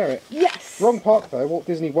World. Okay, I'll wear it. Yes. Wrong park though. Walt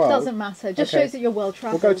Disney World. Doesn't matter. Just Okay. shows that you're well We'll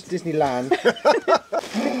travelled. go to Disneyland.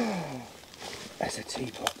 There's a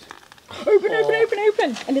teapot. Open, open, open,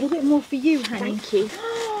 open. A little bit more for you, honey. Thank you.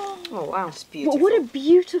 Oh wow, it's Well, beautiful. what a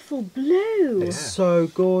beautiful blue. It's so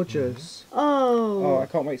gorgeous. Oh. Oh, I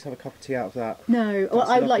can't wait to have a cup of tea out of that. No. Well, That's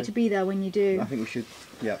I'd lovely. like to be there when you do. I think we should.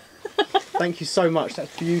 Yeah. Thank you so much.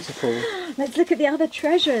 That's beautiful. Let's look at the other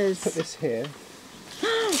treasures. Put this here.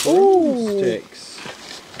 Ooh.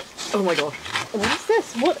 Sticks. Oh my gosh. What is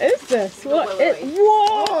this? What is this? What wait, is...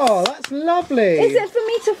 What? Oh, that's lovely. Is it for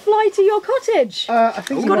me to fly to your cottage? I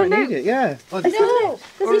think you got a might note. need it. Yeah. Is there a note?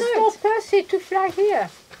 There's a It's note. for Percy to fly here.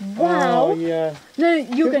 Wow. Oh, yeah. No,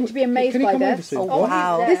 you're going to be amazed Can you by come over, this. Sue? Oh, What?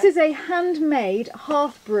 wow. This is a handmade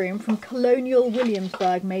hearth broom from colonial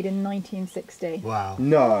Williamsburg, made in 1960. Wow.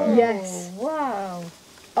 No. Yes. Wow.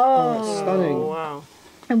 Oh, That's stunning. Oh wow.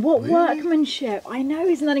 and what Really? workmanship! I know,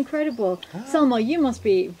 isn't that incredible? Selma, you must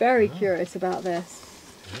be very curious about this.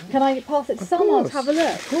 Can I pass it to Selma to have a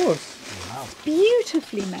look? Of course.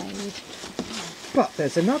 Beautifully made. But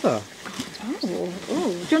there's another. Oh, do you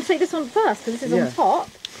want to take this one first? Because this is Yeah. on top.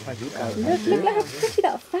 Look how pretty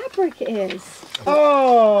that fabric is.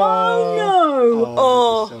 Oh. Oh no!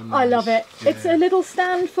 Oh, so I nice. love it. Yeah. It's a little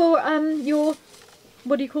stand for your,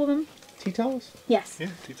 what do you call them? Tea towels. Yes. Yeah,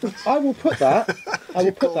 tea towels. I will put that. I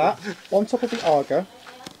will put that on top of the Arga,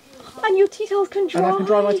 And your tea towels can dry. and I can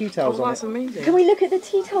dry my tea towels oh on that's it. amazing. Can we look at the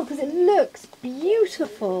tea towel? Because it looks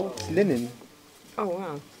beautiful. It's linen. Oh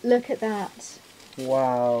wow. Look at that.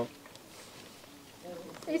 Wow.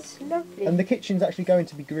 It's lovely. And the kitchen's actually going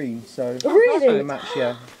to be green, so Really? it match.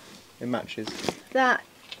 Yeah, it matches. That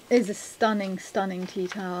is a stunning, stunning tea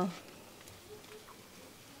towel.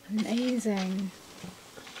 Amazing.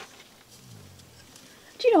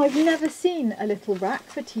 Do you know, I've never seen a little rack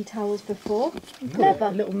for tea towels before. A Never.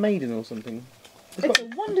 little maiden or something. It's a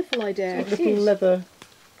wonderful idea. Little leather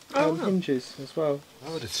Oh, wow. hinges as well.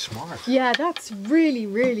 Oh, that's smart. Yeah, that's really,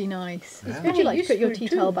 really nice. Yeah. Would you like to put your Useful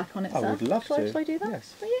tea towel too. back on it, I sir? would love Shall to. Shall I do that?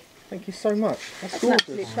 Yes. Will you? Thank you so much. That's That's an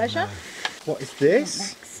absolute gorgeous. pleasure. What is this?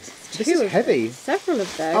 Next. This Two is of heavy. Several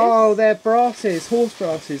of those. Oh, they're brasses, horse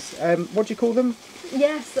brasses. What do you call them?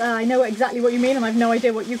 Yes, I know exactly what you mean, and I've no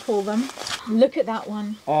idea what you call them. Look at that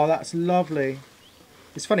one. Oh, that's lovely.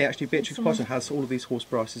 It's funny actually. Beatrix Potter has all of these horse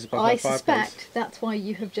brasses above I her fireplace. suspect that's why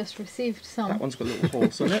you have just received some. That one's got a little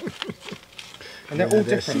horse on it, and they're Yeah, all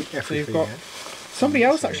they different. see So you've everything, got yeah. somebody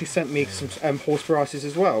else actually sent me some horse brasses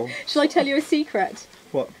as well. Shall I tell you a secret?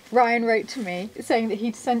 What? Ryan wrote to me saying that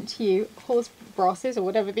he'd sent you horse brasses, or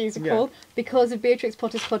whatever these are Yeah. called, because of Beatrix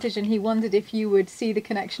Potter's cottage, and he wondered if you would see the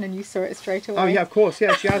connection, and you saw it straight away. Oh yeah, of course.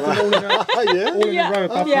 Yeah, she has them all in a, Yeah. all in Yeah. a row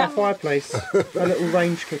above Yeah. her fireplace. A little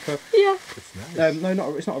range cooker. Yeah. It's nice.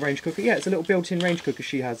 No, it's not a range cooker. Yeah, it's a little built-in range cooker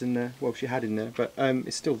she has in there. Well, she had in there, but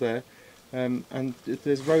it's still there. And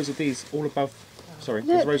there's rows of these all above. Sorry,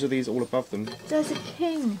 there's Look. rows of these all above them. There's a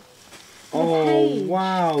king. Oh page.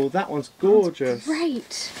 wow, that one's gorgeous.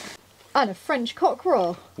 Great. And a French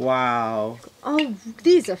cockerel. Wow, Oh,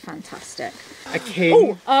 these are fantastic. a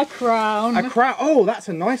king, A crown. a crown. Oh, that's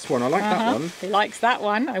a nice one. I like that one. He likes that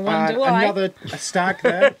one. I And wonder why. a stag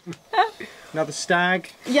there. Another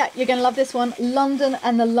stag. Yeah, you're going to love this one. London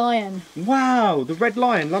and the Lion. Wow, the Red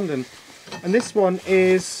Lion, London. And this one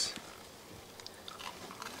is.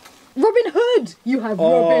 Robin Hood. You have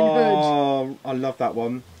Robin Hood. Oh, I love that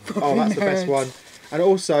one. Oh, that's the best Hood. one. And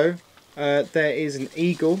also, there is an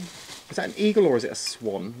eagle. Is that an eagle or is it a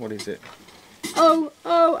swan? What is it? Oh,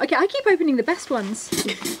 okay. I keep opening the best ones.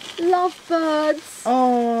 Lovebirds.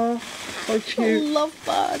 Oh, so cute.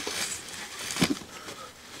 Lovebirds.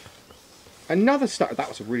 Another star. That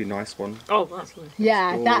was a really nice one. Oh, that's nice.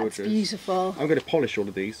 Yeah, that's gorgeous. beautiful. I'm going to polish all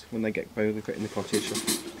of these when they get put in the cottage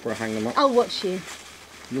before I hang them up. I'll watch you.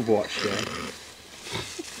 You'll watch, yeah.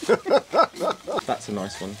 That's a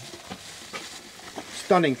nice one.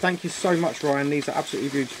 Stunning. Thank you so much, Ryan. These are absolutely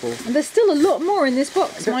beautiful. And there's still a lot more in this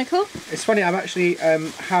box, Michael. It's funny, I'm actually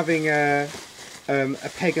having a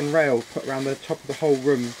peg and rail put around the top of the whole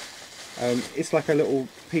room. It's like a little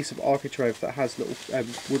piece of architrave that has little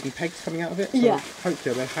wooden pegs coming out of it. So Yeah.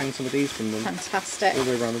 hopefully I'll hang some of these from them Fantastic. all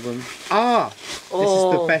the way around the room. Ah! This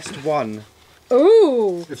is the best one.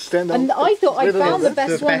 Ooh. It's stand And I thought I found the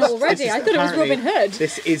best one this already. is I thought it was apparently- Robin Hood.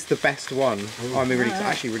 This is the best one. I'm really,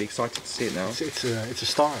 actually really excited to see it now. Do It's a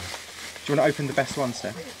star. you want to open the best one,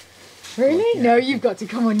 Steph? Really? No, you've got to.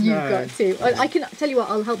 Come on, you've No. got to. I can tell you what,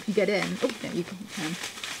 I'll help you get in. Oh, no, you can.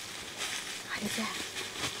 What is that?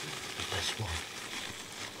 Best one.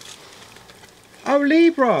 Oh,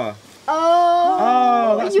 Libra.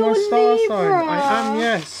 Oh, That's you're my star Libra. sign. I am,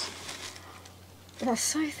 yes. That's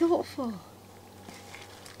so thoughtful.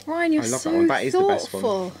 Ryan, you're I love that so one. That is the best one.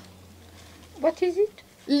 thoughtful. What is it?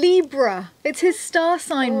 Libra. It's his star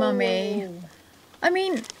sign, Mummy. I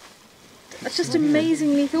mean, that's just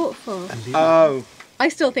amazingly thoughtful. Oh, I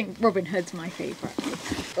still think Robin Hood's my favourite.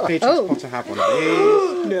 Beatrix Potter had one of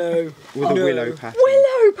these. No. With a willow pattern.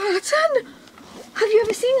 Willow pattern? Have you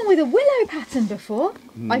ever seen one with a willow pattern before?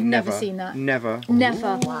 I've never seen that. Never.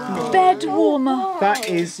 Never. Bed warmer. That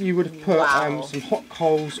is, you would have put some hot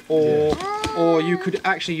coals, or you could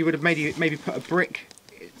actually, you would have maybe put a brick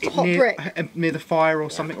near the fire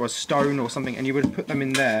or something, or a stone or something, and you would have put them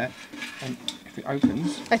in there. And if it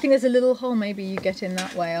opens, I think there's a little hole maybe you get in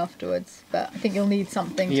that way afterwards, but I think you'll need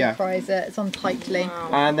something to prise it. It's on tightly.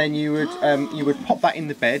 and then you would pop that in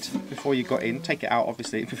the bed before you got in. Take it out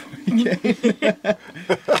obviously before you get in,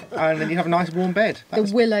 and then you have a nice warm bed. The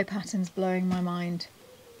willow pattern's blowing my mind.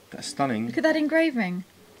 That's stunning. Look at that engraving.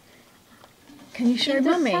 Can you show In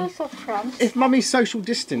the Mummy? south of France. If Mummy's social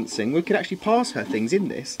distancing, we could actually pass her things in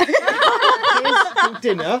this. Here's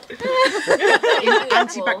dinner in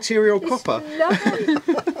antibacterial copper. Lovely.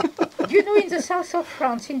 You know, in the south of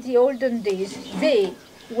France, in the olden days, they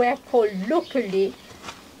were called locally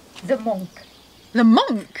the monk, The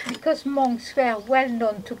monk? because monks were well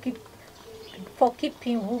known to for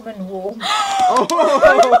keeping women warm.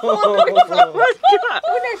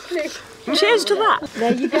 Honestly. Cheers to that.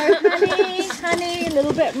 There you go, Honey. Honey, a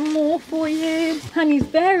little bit more for you. Honey's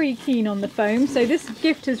very keen on the foam, so this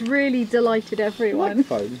gift has really delighted everyone.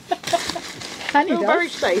 Phone. Honey Feel very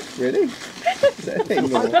does. safe. Really? Is that a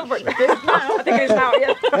thing? Or? I think it is now,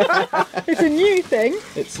 yeah. It's a new thing.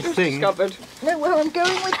 It's a thing. Discovered. Know where I'm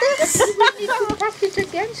going with this? We need to pass it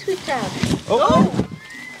again, sweetheart. Oh,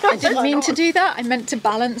 I didn't mean to do that. I meant to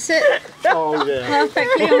balance it Oh yeah.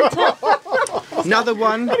 perfectly on top. another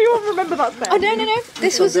one. Anyone remember that thing? Oh, no.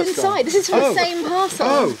 This was inside. This is from the same parcel.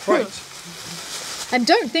 Oh, right. And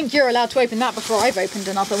don't think you're allowed to open that before I've opened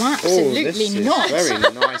another one. Absolutely this is not. very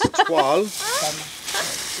nice toile.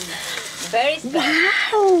 Very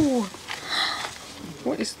special. Wow.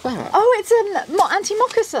 What is that? Oh, it's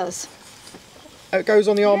anti-moccasins. It goes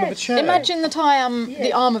on the arm of a chair. Imagine that I am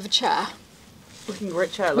the arm of a chair. Looking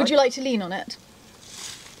great chair. Would you like to lean on it?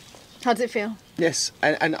 How does it feel? Yes,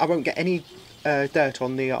 and I won't get any dirt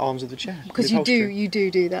on the arms of the chair. Because the you upholstery.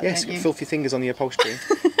 do that, Yes, don't you? filthy fingers on the upholstery.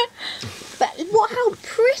 But how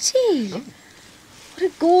pretty! What a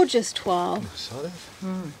gorgeous toile. Saw that?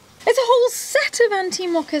 It's a whole set of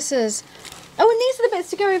anti-moccasins. Oh, and these are the bits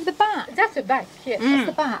to go over the back. That's the back, yes. That's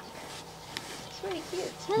the back. It's really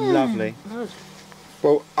cute. Lovely.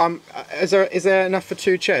 Well, is there enough for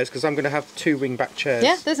 2 chairs? Because I'm going to have 2 wing-back chairs.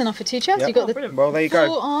 Yeah, there's enough for 2 chairs. Yep. You've got the brilliant. Well, there you 4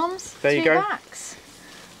 go. arms, There 2 you go. backs.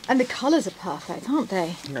 And the colours are perfect, aren't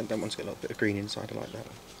they? I don't want to get a little bit of green inside. I like that.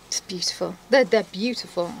 It's beautiful. They're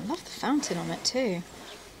beautiful. I love the fountain on it too.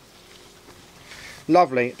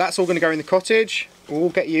 Lovely. That's all going to go in the cottage. Will all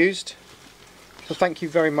get used. So thank you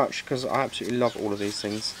very much, because I absolutely love all of these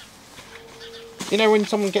things. You know when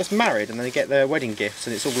someone gets married and they get their wedding gifts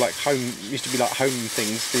and it's all like home, used to be like home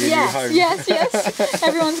things for your new home. Yes.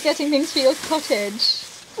 Everyone's getting things for your cottage.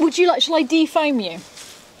 Would you like, shall I defoam you?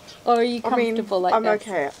 Or are you comfortable like I'm this?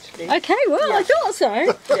 okay actually. Okay, well, I thought so.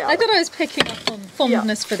 Yeah. I thought I was picking up on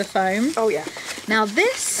fondness for the foam. Oh yeah. Now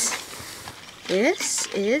this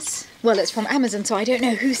is, well, it's from Amazon, so I don't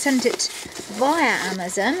know who sent it via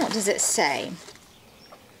Amazon. What does it say?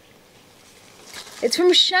 It's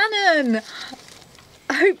from Shannon.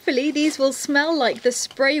 Hopefully these will smell like the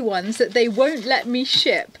spray ones that they won't let me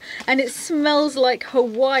ship, and it smells like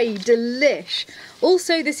Hawaii delish.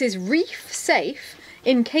 Also, this is reef safe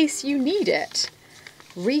in case you need it.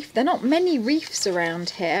 Reef, there are not many reefs around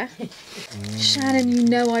here. Shannon, you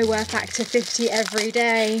know I wear Factor 50 every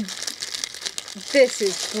day. This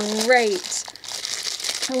is great.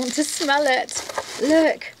 I want to smell it.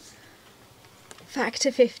 Look.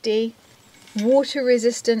 Factor 50, water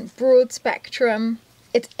resistant, broad spectrum.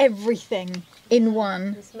 It's everything in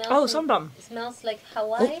one. Oh, sunburn. It smells like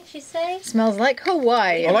Hawaii, she say. Smells like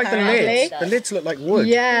Hawaii. I like the apparently. lids. The lids look like wood.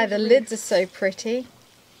 Yeah, the lids are so pretty.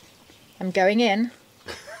 I'm going in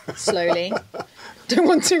slowly. Don't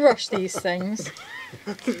want to rush these things.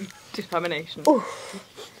 Determination.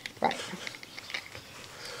 Right.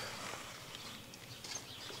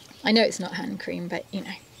 I know it's not hand cream, but you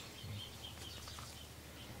know.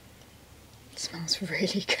 It smells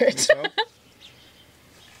really good.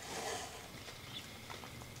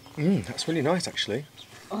 That's really nice actually.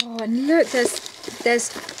 Oh, and look, there's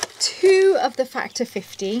 2 of the Factor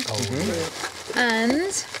 50. Oh,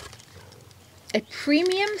 And a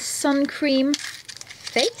premium sun cream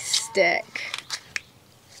face stick.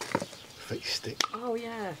 Face stick. Oh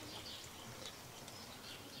yeah.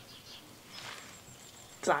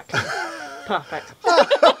 Exactly. Perfect.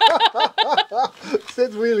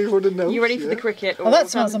 That's really for the nose. You ready for the cricket? Or Oh, that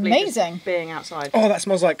smells alternatively just amazing. Being outside. Oh, that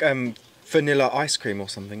smells like vanilla ice cream or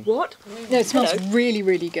something. What? No, it smells Hello. really,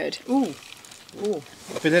 really good. Ooh. Ooh.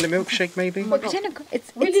 Vanilla milkshake, maybe? But I don't know,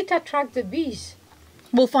 Will it attract the bees?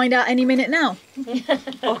 we'll find out any minute now.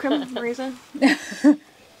 Welcome, Marisa.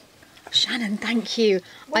 Shannon, thank you.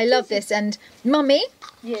 I love this. And Mummy,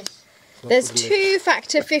 Yes. there's 2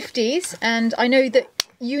 factor 50s, and I know that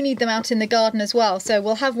you need them out in the garden as well. So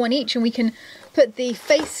we'll have one each, and we can put the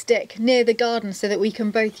face stick near the garden so that we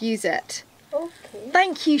can both use it. Okay.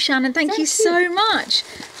 Thank you, Shannon. Thank you so much.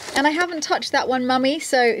 And I haven't touched that one, Mummy,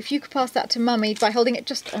 so if you could pass that to Mummy by holding it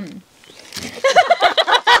just on.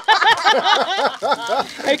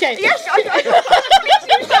 Okay. Yes, I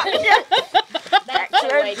That's the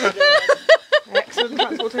way to do it. Excellent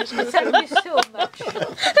transportation. Thank you so much.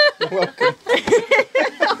 Welcome.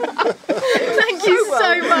 Thank you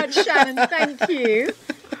so much, Shannon. Thank you.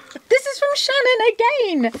 This is from Shannon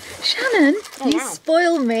again. Shannon, you wow.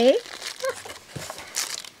 spoil me.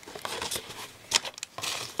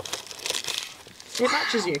 It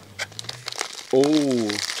matches you. Oh,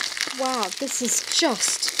 Wow, this is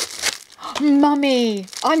just... Mummy,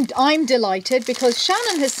 I'm delighted because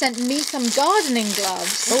Shannon has sent me some gardening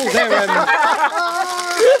gloves. oh, they're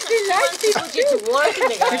People get to work in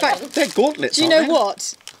the In garden. fact, they're gauntlets. do you aren't know they?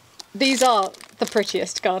 what? These are the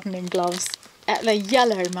prettiest gardening gloves. They're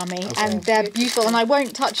yellow, Mummy, and they're beautiful. And I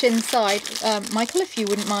won't touch inside. Michael, if you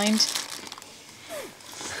wouldn't mind.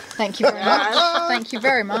 Thank you very much. Thank you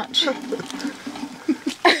very much.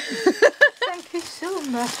 Thank you so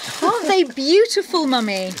much. Aren't they beautiful,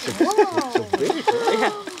 Mummy? Wow.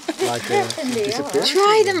 Like Certainly piece of are. paper.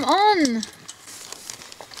 Try them on.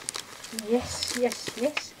 Yes, yes,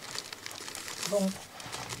 yes. Bon.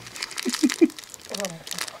 Oh,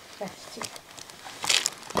 fantastic.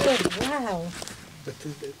 Oh, wow.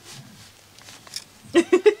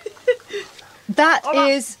 That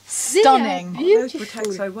is stunning. Those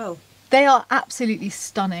protect so well. They are absolutely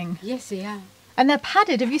stunning. Yes, they are. And they're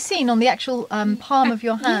padded. Have you seen on the actual palm of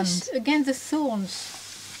your hand? Yes, against the thorns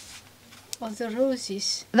of the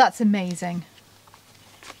roses. That's amazing.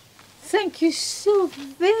 Thank you so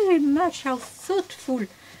very much. How thoughtful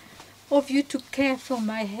of you to care for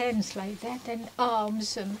my hands like that, and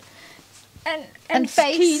arms and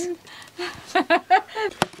face. skin.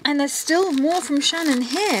 And there's still more from Shannon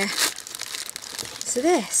here. So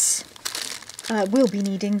this, we'll be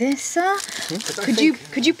needing this, sir. Could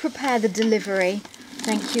you prepare the delivery?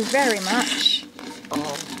 Thank you very much.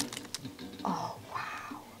 Oh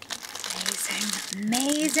wow, amazing,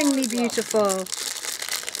 amazingly beautiful.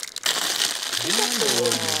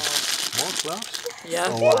 More gloves? Yeah.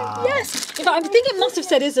 Oh, wow. Yes. In fact, I think it must have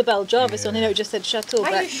said Isabel Jarvis on it. No, it just said Chateau.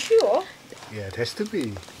 Are you sure? Yeah, it has to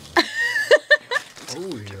be.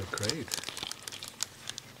 Oh, you're great.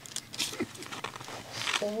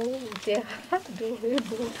 Oh, they're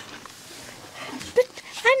adorable. But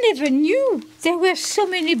I never knew there were so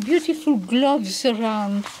many beautiful gloves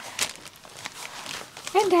around.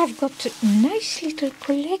 And I've got a nice little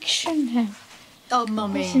collection now. Oh,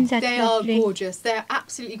 Mummy, Isn't that they lovely? are gorgeous. They're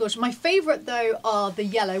absolutely gorgeous. My favourite, though, are the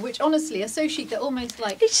yellow, which honestly are so chic. They're almost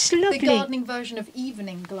like It's the lovely. gardening version of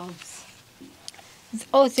evening gloves.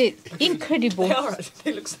 Oh, they're incredible. They are.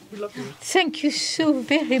 They look so lovely. Thank you so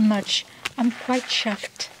very much. I'm quite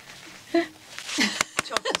chuffed.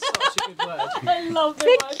 Chuffed is such a good word. I love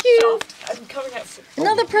the Thank you. And coming out for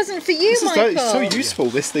Another present for you, This is Michael. so useful,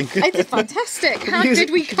 this thing. It's fantastic. How Use did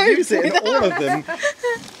it- we could cope use it with in all that? of them.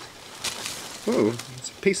 Oh,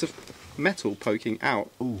 it's a piece of metal poking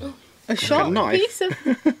out. Ooh. A sharp knife. piece of...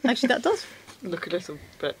 Actually, that does. look a little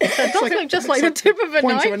bit. That does look just like the tip of a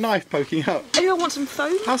Point knife. to a knife poking out. Anyone want some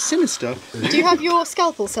foam? How sinister. Do you have your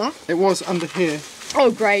scalpel, sir? It was under here.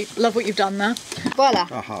 Oh, great. Love what you've done there. Voila.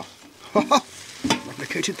 Aha. I've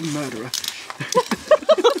located the murderer.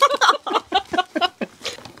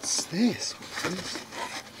 What's this?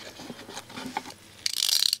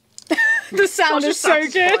 The sound is so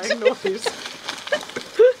good. Noise. What's this?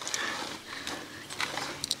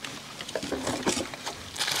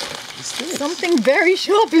 Something very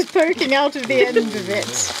sharp is poking out of the end of it.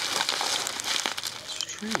 Strange.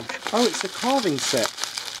 Oh, it's a carving set.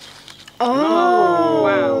 Oh.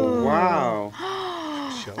 Wow. Wow.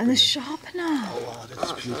 And the sharpener. Oh,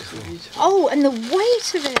 that's beautiful. Oh, and the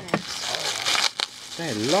weight of it.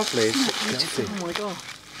 They're lovely. Oh my god.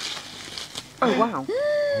 Oh wow.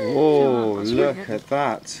 Whoa, That's look really at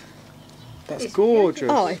that. That's gorgeous.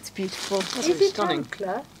 Oh, it's beautiful. That's Is it stunning.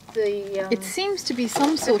 Ankler? The It seems to be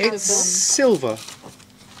some sort It's of... silver.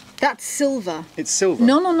 That's silver. It's silver.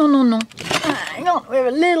 No. Hang on, we have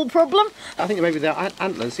a little problem. I think maybe they're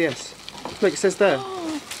antlers, yes. Look, it says there.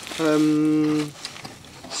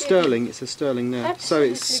 Sterling, it says sterling there. So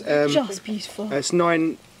it's Just beautiful. it's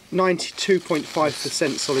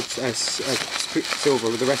 92.5% solid silver,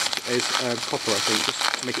 with the rest is copper, I think,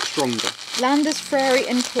 just to make it stronger. Landers, Frary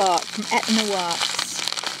and Clark from Etna Works.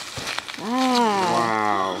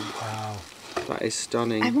 Wow. Wow. That is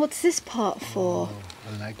stunning. And what's this part for?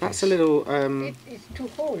 I like That's this. a little... It's to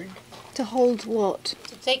hold. To hold what?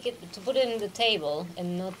 To take it, to put it in the table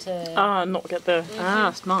and not. Not get the.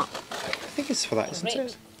 Smart. I think it's for that, isn't Great.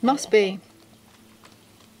 it? Must be.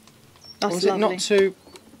 That's Or is it lovely. not to...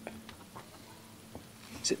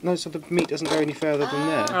 Is it, no, so the meat doesn't go any further than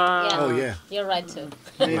there? Yeah. Oh yeah. You're right too.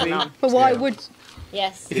 Maybe. But why Yeah. would...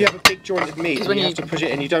 Yes. If you have a big joint of meat and when you you- have to push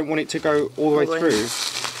it in, you don't want it to go all the way All the way. through.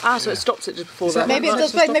 So it stops it just before Is that that. Maybe it Right,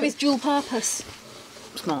 does so both. stop Maybe it. it's dual purpose.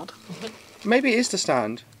 Smart. Maybe it is to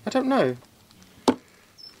stand. I don't know.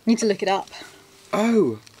 Need to look it up.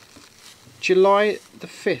 Oh, July the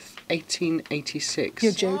 5th, 1886.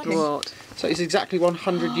 You're joking. What? So it's exactly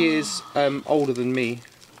 100 years older than me.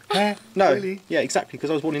 No, Really? yeah, exactly, because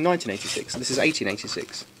I was born in 1986. So this is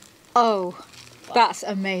 1886. Oh, that's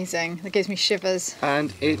amazing. That gives me shivers.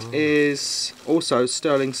 And it is also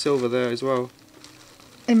sterling silver there as well.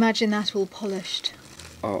 Imagine that all polished.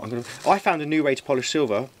 Oh, I found a new way to polish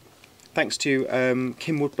silver, thanks to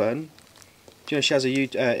Kim Woodburn. Do you know she has a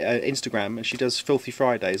Instagram and she does Filthy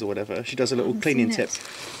Fridays or whatever. She does a little cleaning seen tip.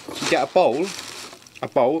 it. You get a bowl,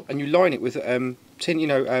 and you line it with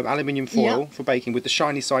aluminium foil for baking with the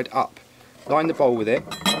shiny side up. Line the bowl with it.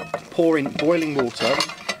 Pour in boiling water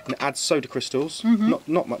and add soda crystals. Not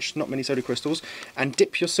many soda crystals, and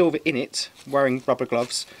dip your silver in it, wearing rubber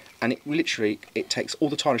gloves. And it takes all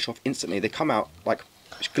the tarnish off instantly. They come out like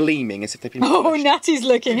gleaming as if they've been Oh, polished. Natty's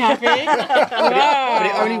looking happy. But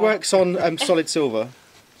it only works on solid silver,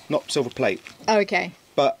 not silver plate. Okay.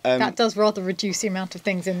 But That does rather reduce the amount of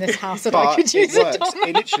things in this house that I but could it use it works. on.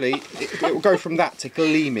 It literally it will go from that to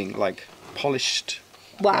gleaming like polished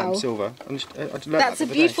Wow. silver. I learned That's that a the other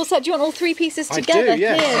day. beautiful set. Do you want all three pieces I do, together?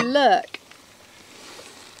 yes. Here, look.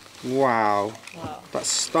 Wow, Wow. that's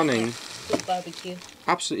stunning. Good barbecue.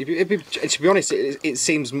 Absolutely. To be honest, it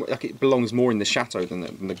seems like it belongs more in the chateau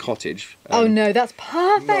than the cottage. Oh no, that's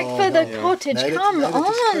perfect for the Yeah. cottage. Nee, Come dat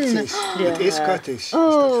on. is Scottish. It is Scottish.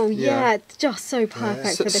 Oh Yeah. yeah, it's just so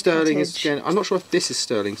perfect for the Sterling cottage. is again. I'm not sure if this is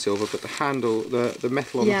sterling silver, but the handle, the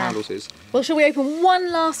metal on the Yeah. handles is. Well, shall we open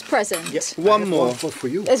one last present? Yes. One more. One for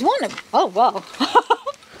you. There's one. Oh wow.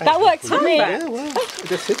 That works for me. Yeah, well,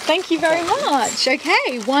 that's it. Thank you very much.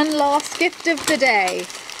 Okay, one last gift of the day.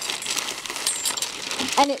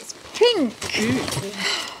 And it's pink.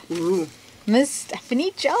 Ooh. Miss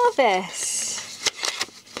Stephanie Jarvis.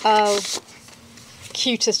 Oh,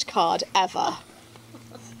 cutest card ever.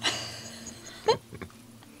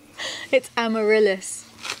 It's Amaryllis.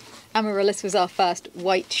 Amaryllis was our first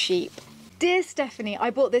white sheep. Dear Stephanie, I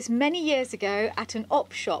bought this many years ago at an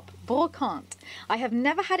op shop, Brocante. I have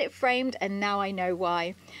never had it framed and now I know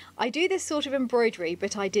why. I do this sort of embroidery,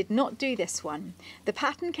 but I did not do this one. The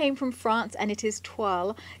pattern came from France and it is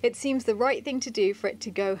toile. It seems the right thing to do for it to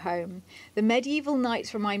go home. The medieval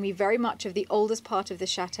knights remind me very much of the oldest part of the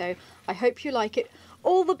chateau. I hope you like it.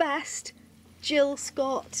 All the best, Jill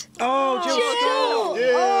Scott. Oh, Jill Scott!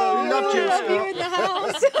 Oh, love Jill love you Scott. in the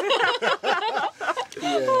house.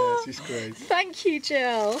 Yeah, she's great. Thank you,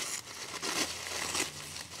 Jill.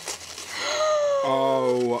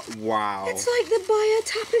 Oh, wow. It's like the Bayer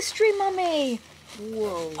tapestry, Mummy.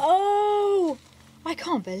 Whoa. Oh, I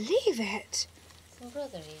can't believe it. It's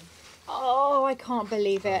embroidery. Oh, I can't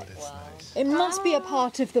believe it. Wow. It must be a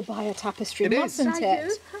part of the Bayer tapestry, It is. mustn't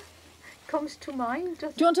it? Comes to mind. Do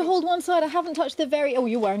you want to hold one side? I haven't touched the very... Oh,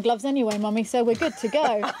 you're wearing gloves anyway, Mummy, so we're good to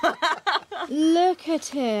go. Look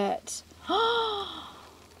at it.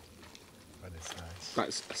 That is nice.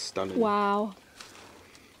 That's stunning. Wow.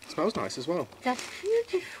 Smells nice as well. That's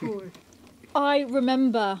beautiful. I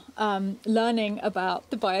remember learning about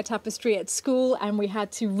the Bayer tapestry at school, and we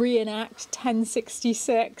had to reenact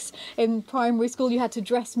 1066 in primary school. You had to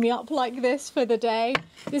dress me up like this for the day.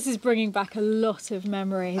 This is bringing back a lot of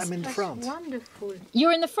memories. I'm in the front. Wonderful.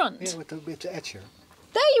 You're in the front. Yeah, with the edge here.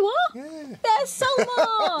 There you are. Yeah. There's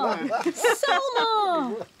Selma.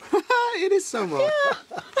 Selma. It is so much.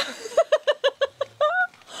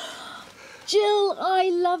 Jill, Jill, I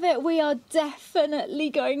love it. We are definitely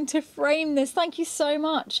going to frame this. Thank you so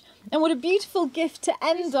much. And what a beautiful gift to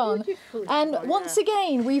end on. Beautiful. And once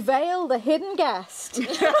again, we veil the hidden guest.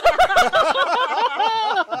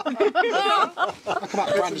 I'll come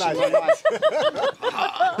out brandishing my knife.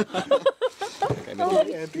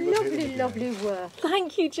 Lovely, lovely work.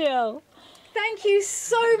 Thank you, Jill. Thank you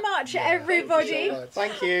so much, everybody.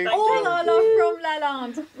 Thank you. All our love from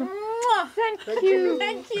Lalande. Mwah. Thank you.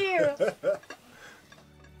 Thank you.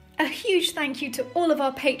 A huge thank you to all of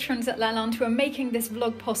our patrons at Lalande who are making this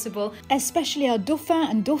vlog possible, especially our Dauphin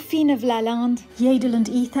and Dauphine of Lalande, Yadel and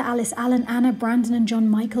Ether, Alice, Alan, Anna, Brandon and John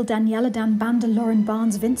Michael, Daniela, Dan Banda, Lauren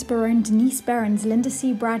Barnes, Vince Barone, Denise Behrens, Linda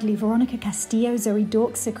C. Bradley, Veronica Castillo, Zoe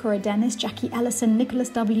Dork, Sakura Dennis, Jackie Ellison, Nicholas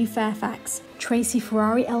W. Fairfax, Tracy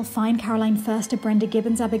Ferrari, Elle Fine, Caroline Förster, Brenda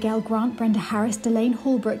Gibbons, Abigail Grant, Brenda Harris, Delane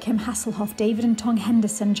Hallbrook, Kim Hasselhoff, David and Tong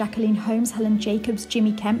Henderson, Jacqueline Holmes, Helen Jacobs,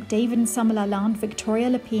 Jimmy Kemp, David and Summer Lalande,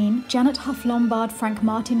 Victoria Lapine, Janet Huff Lombard, Frank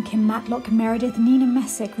Martin, Kim Matlock, Meredith, Nina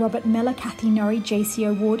Messick, Robert Miller, Kathy Norrie, JC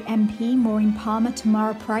O'Ward, MP, Maureen Palmer,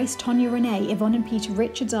 Tamara Price, Tonya Renee, Yvonne and Peter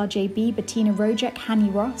Richards, RJB, Bettina Rojek, Hanny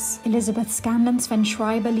Ross, Elizabeth Scanlon, Sven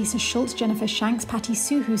Schreiber, Lisa Schultz, Jennifer Shanks, Patty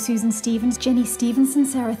Suhu, Susan Stevens, Jenny Stevenson,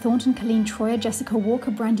 Sarah Thornton, Colleen Troyer, Jessica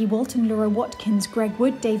Walker, Brandy Walton, Laura Watkins, Greg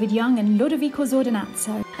Wood, David Young and Ludovico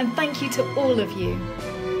Zordinazzo. And thank you to all of you.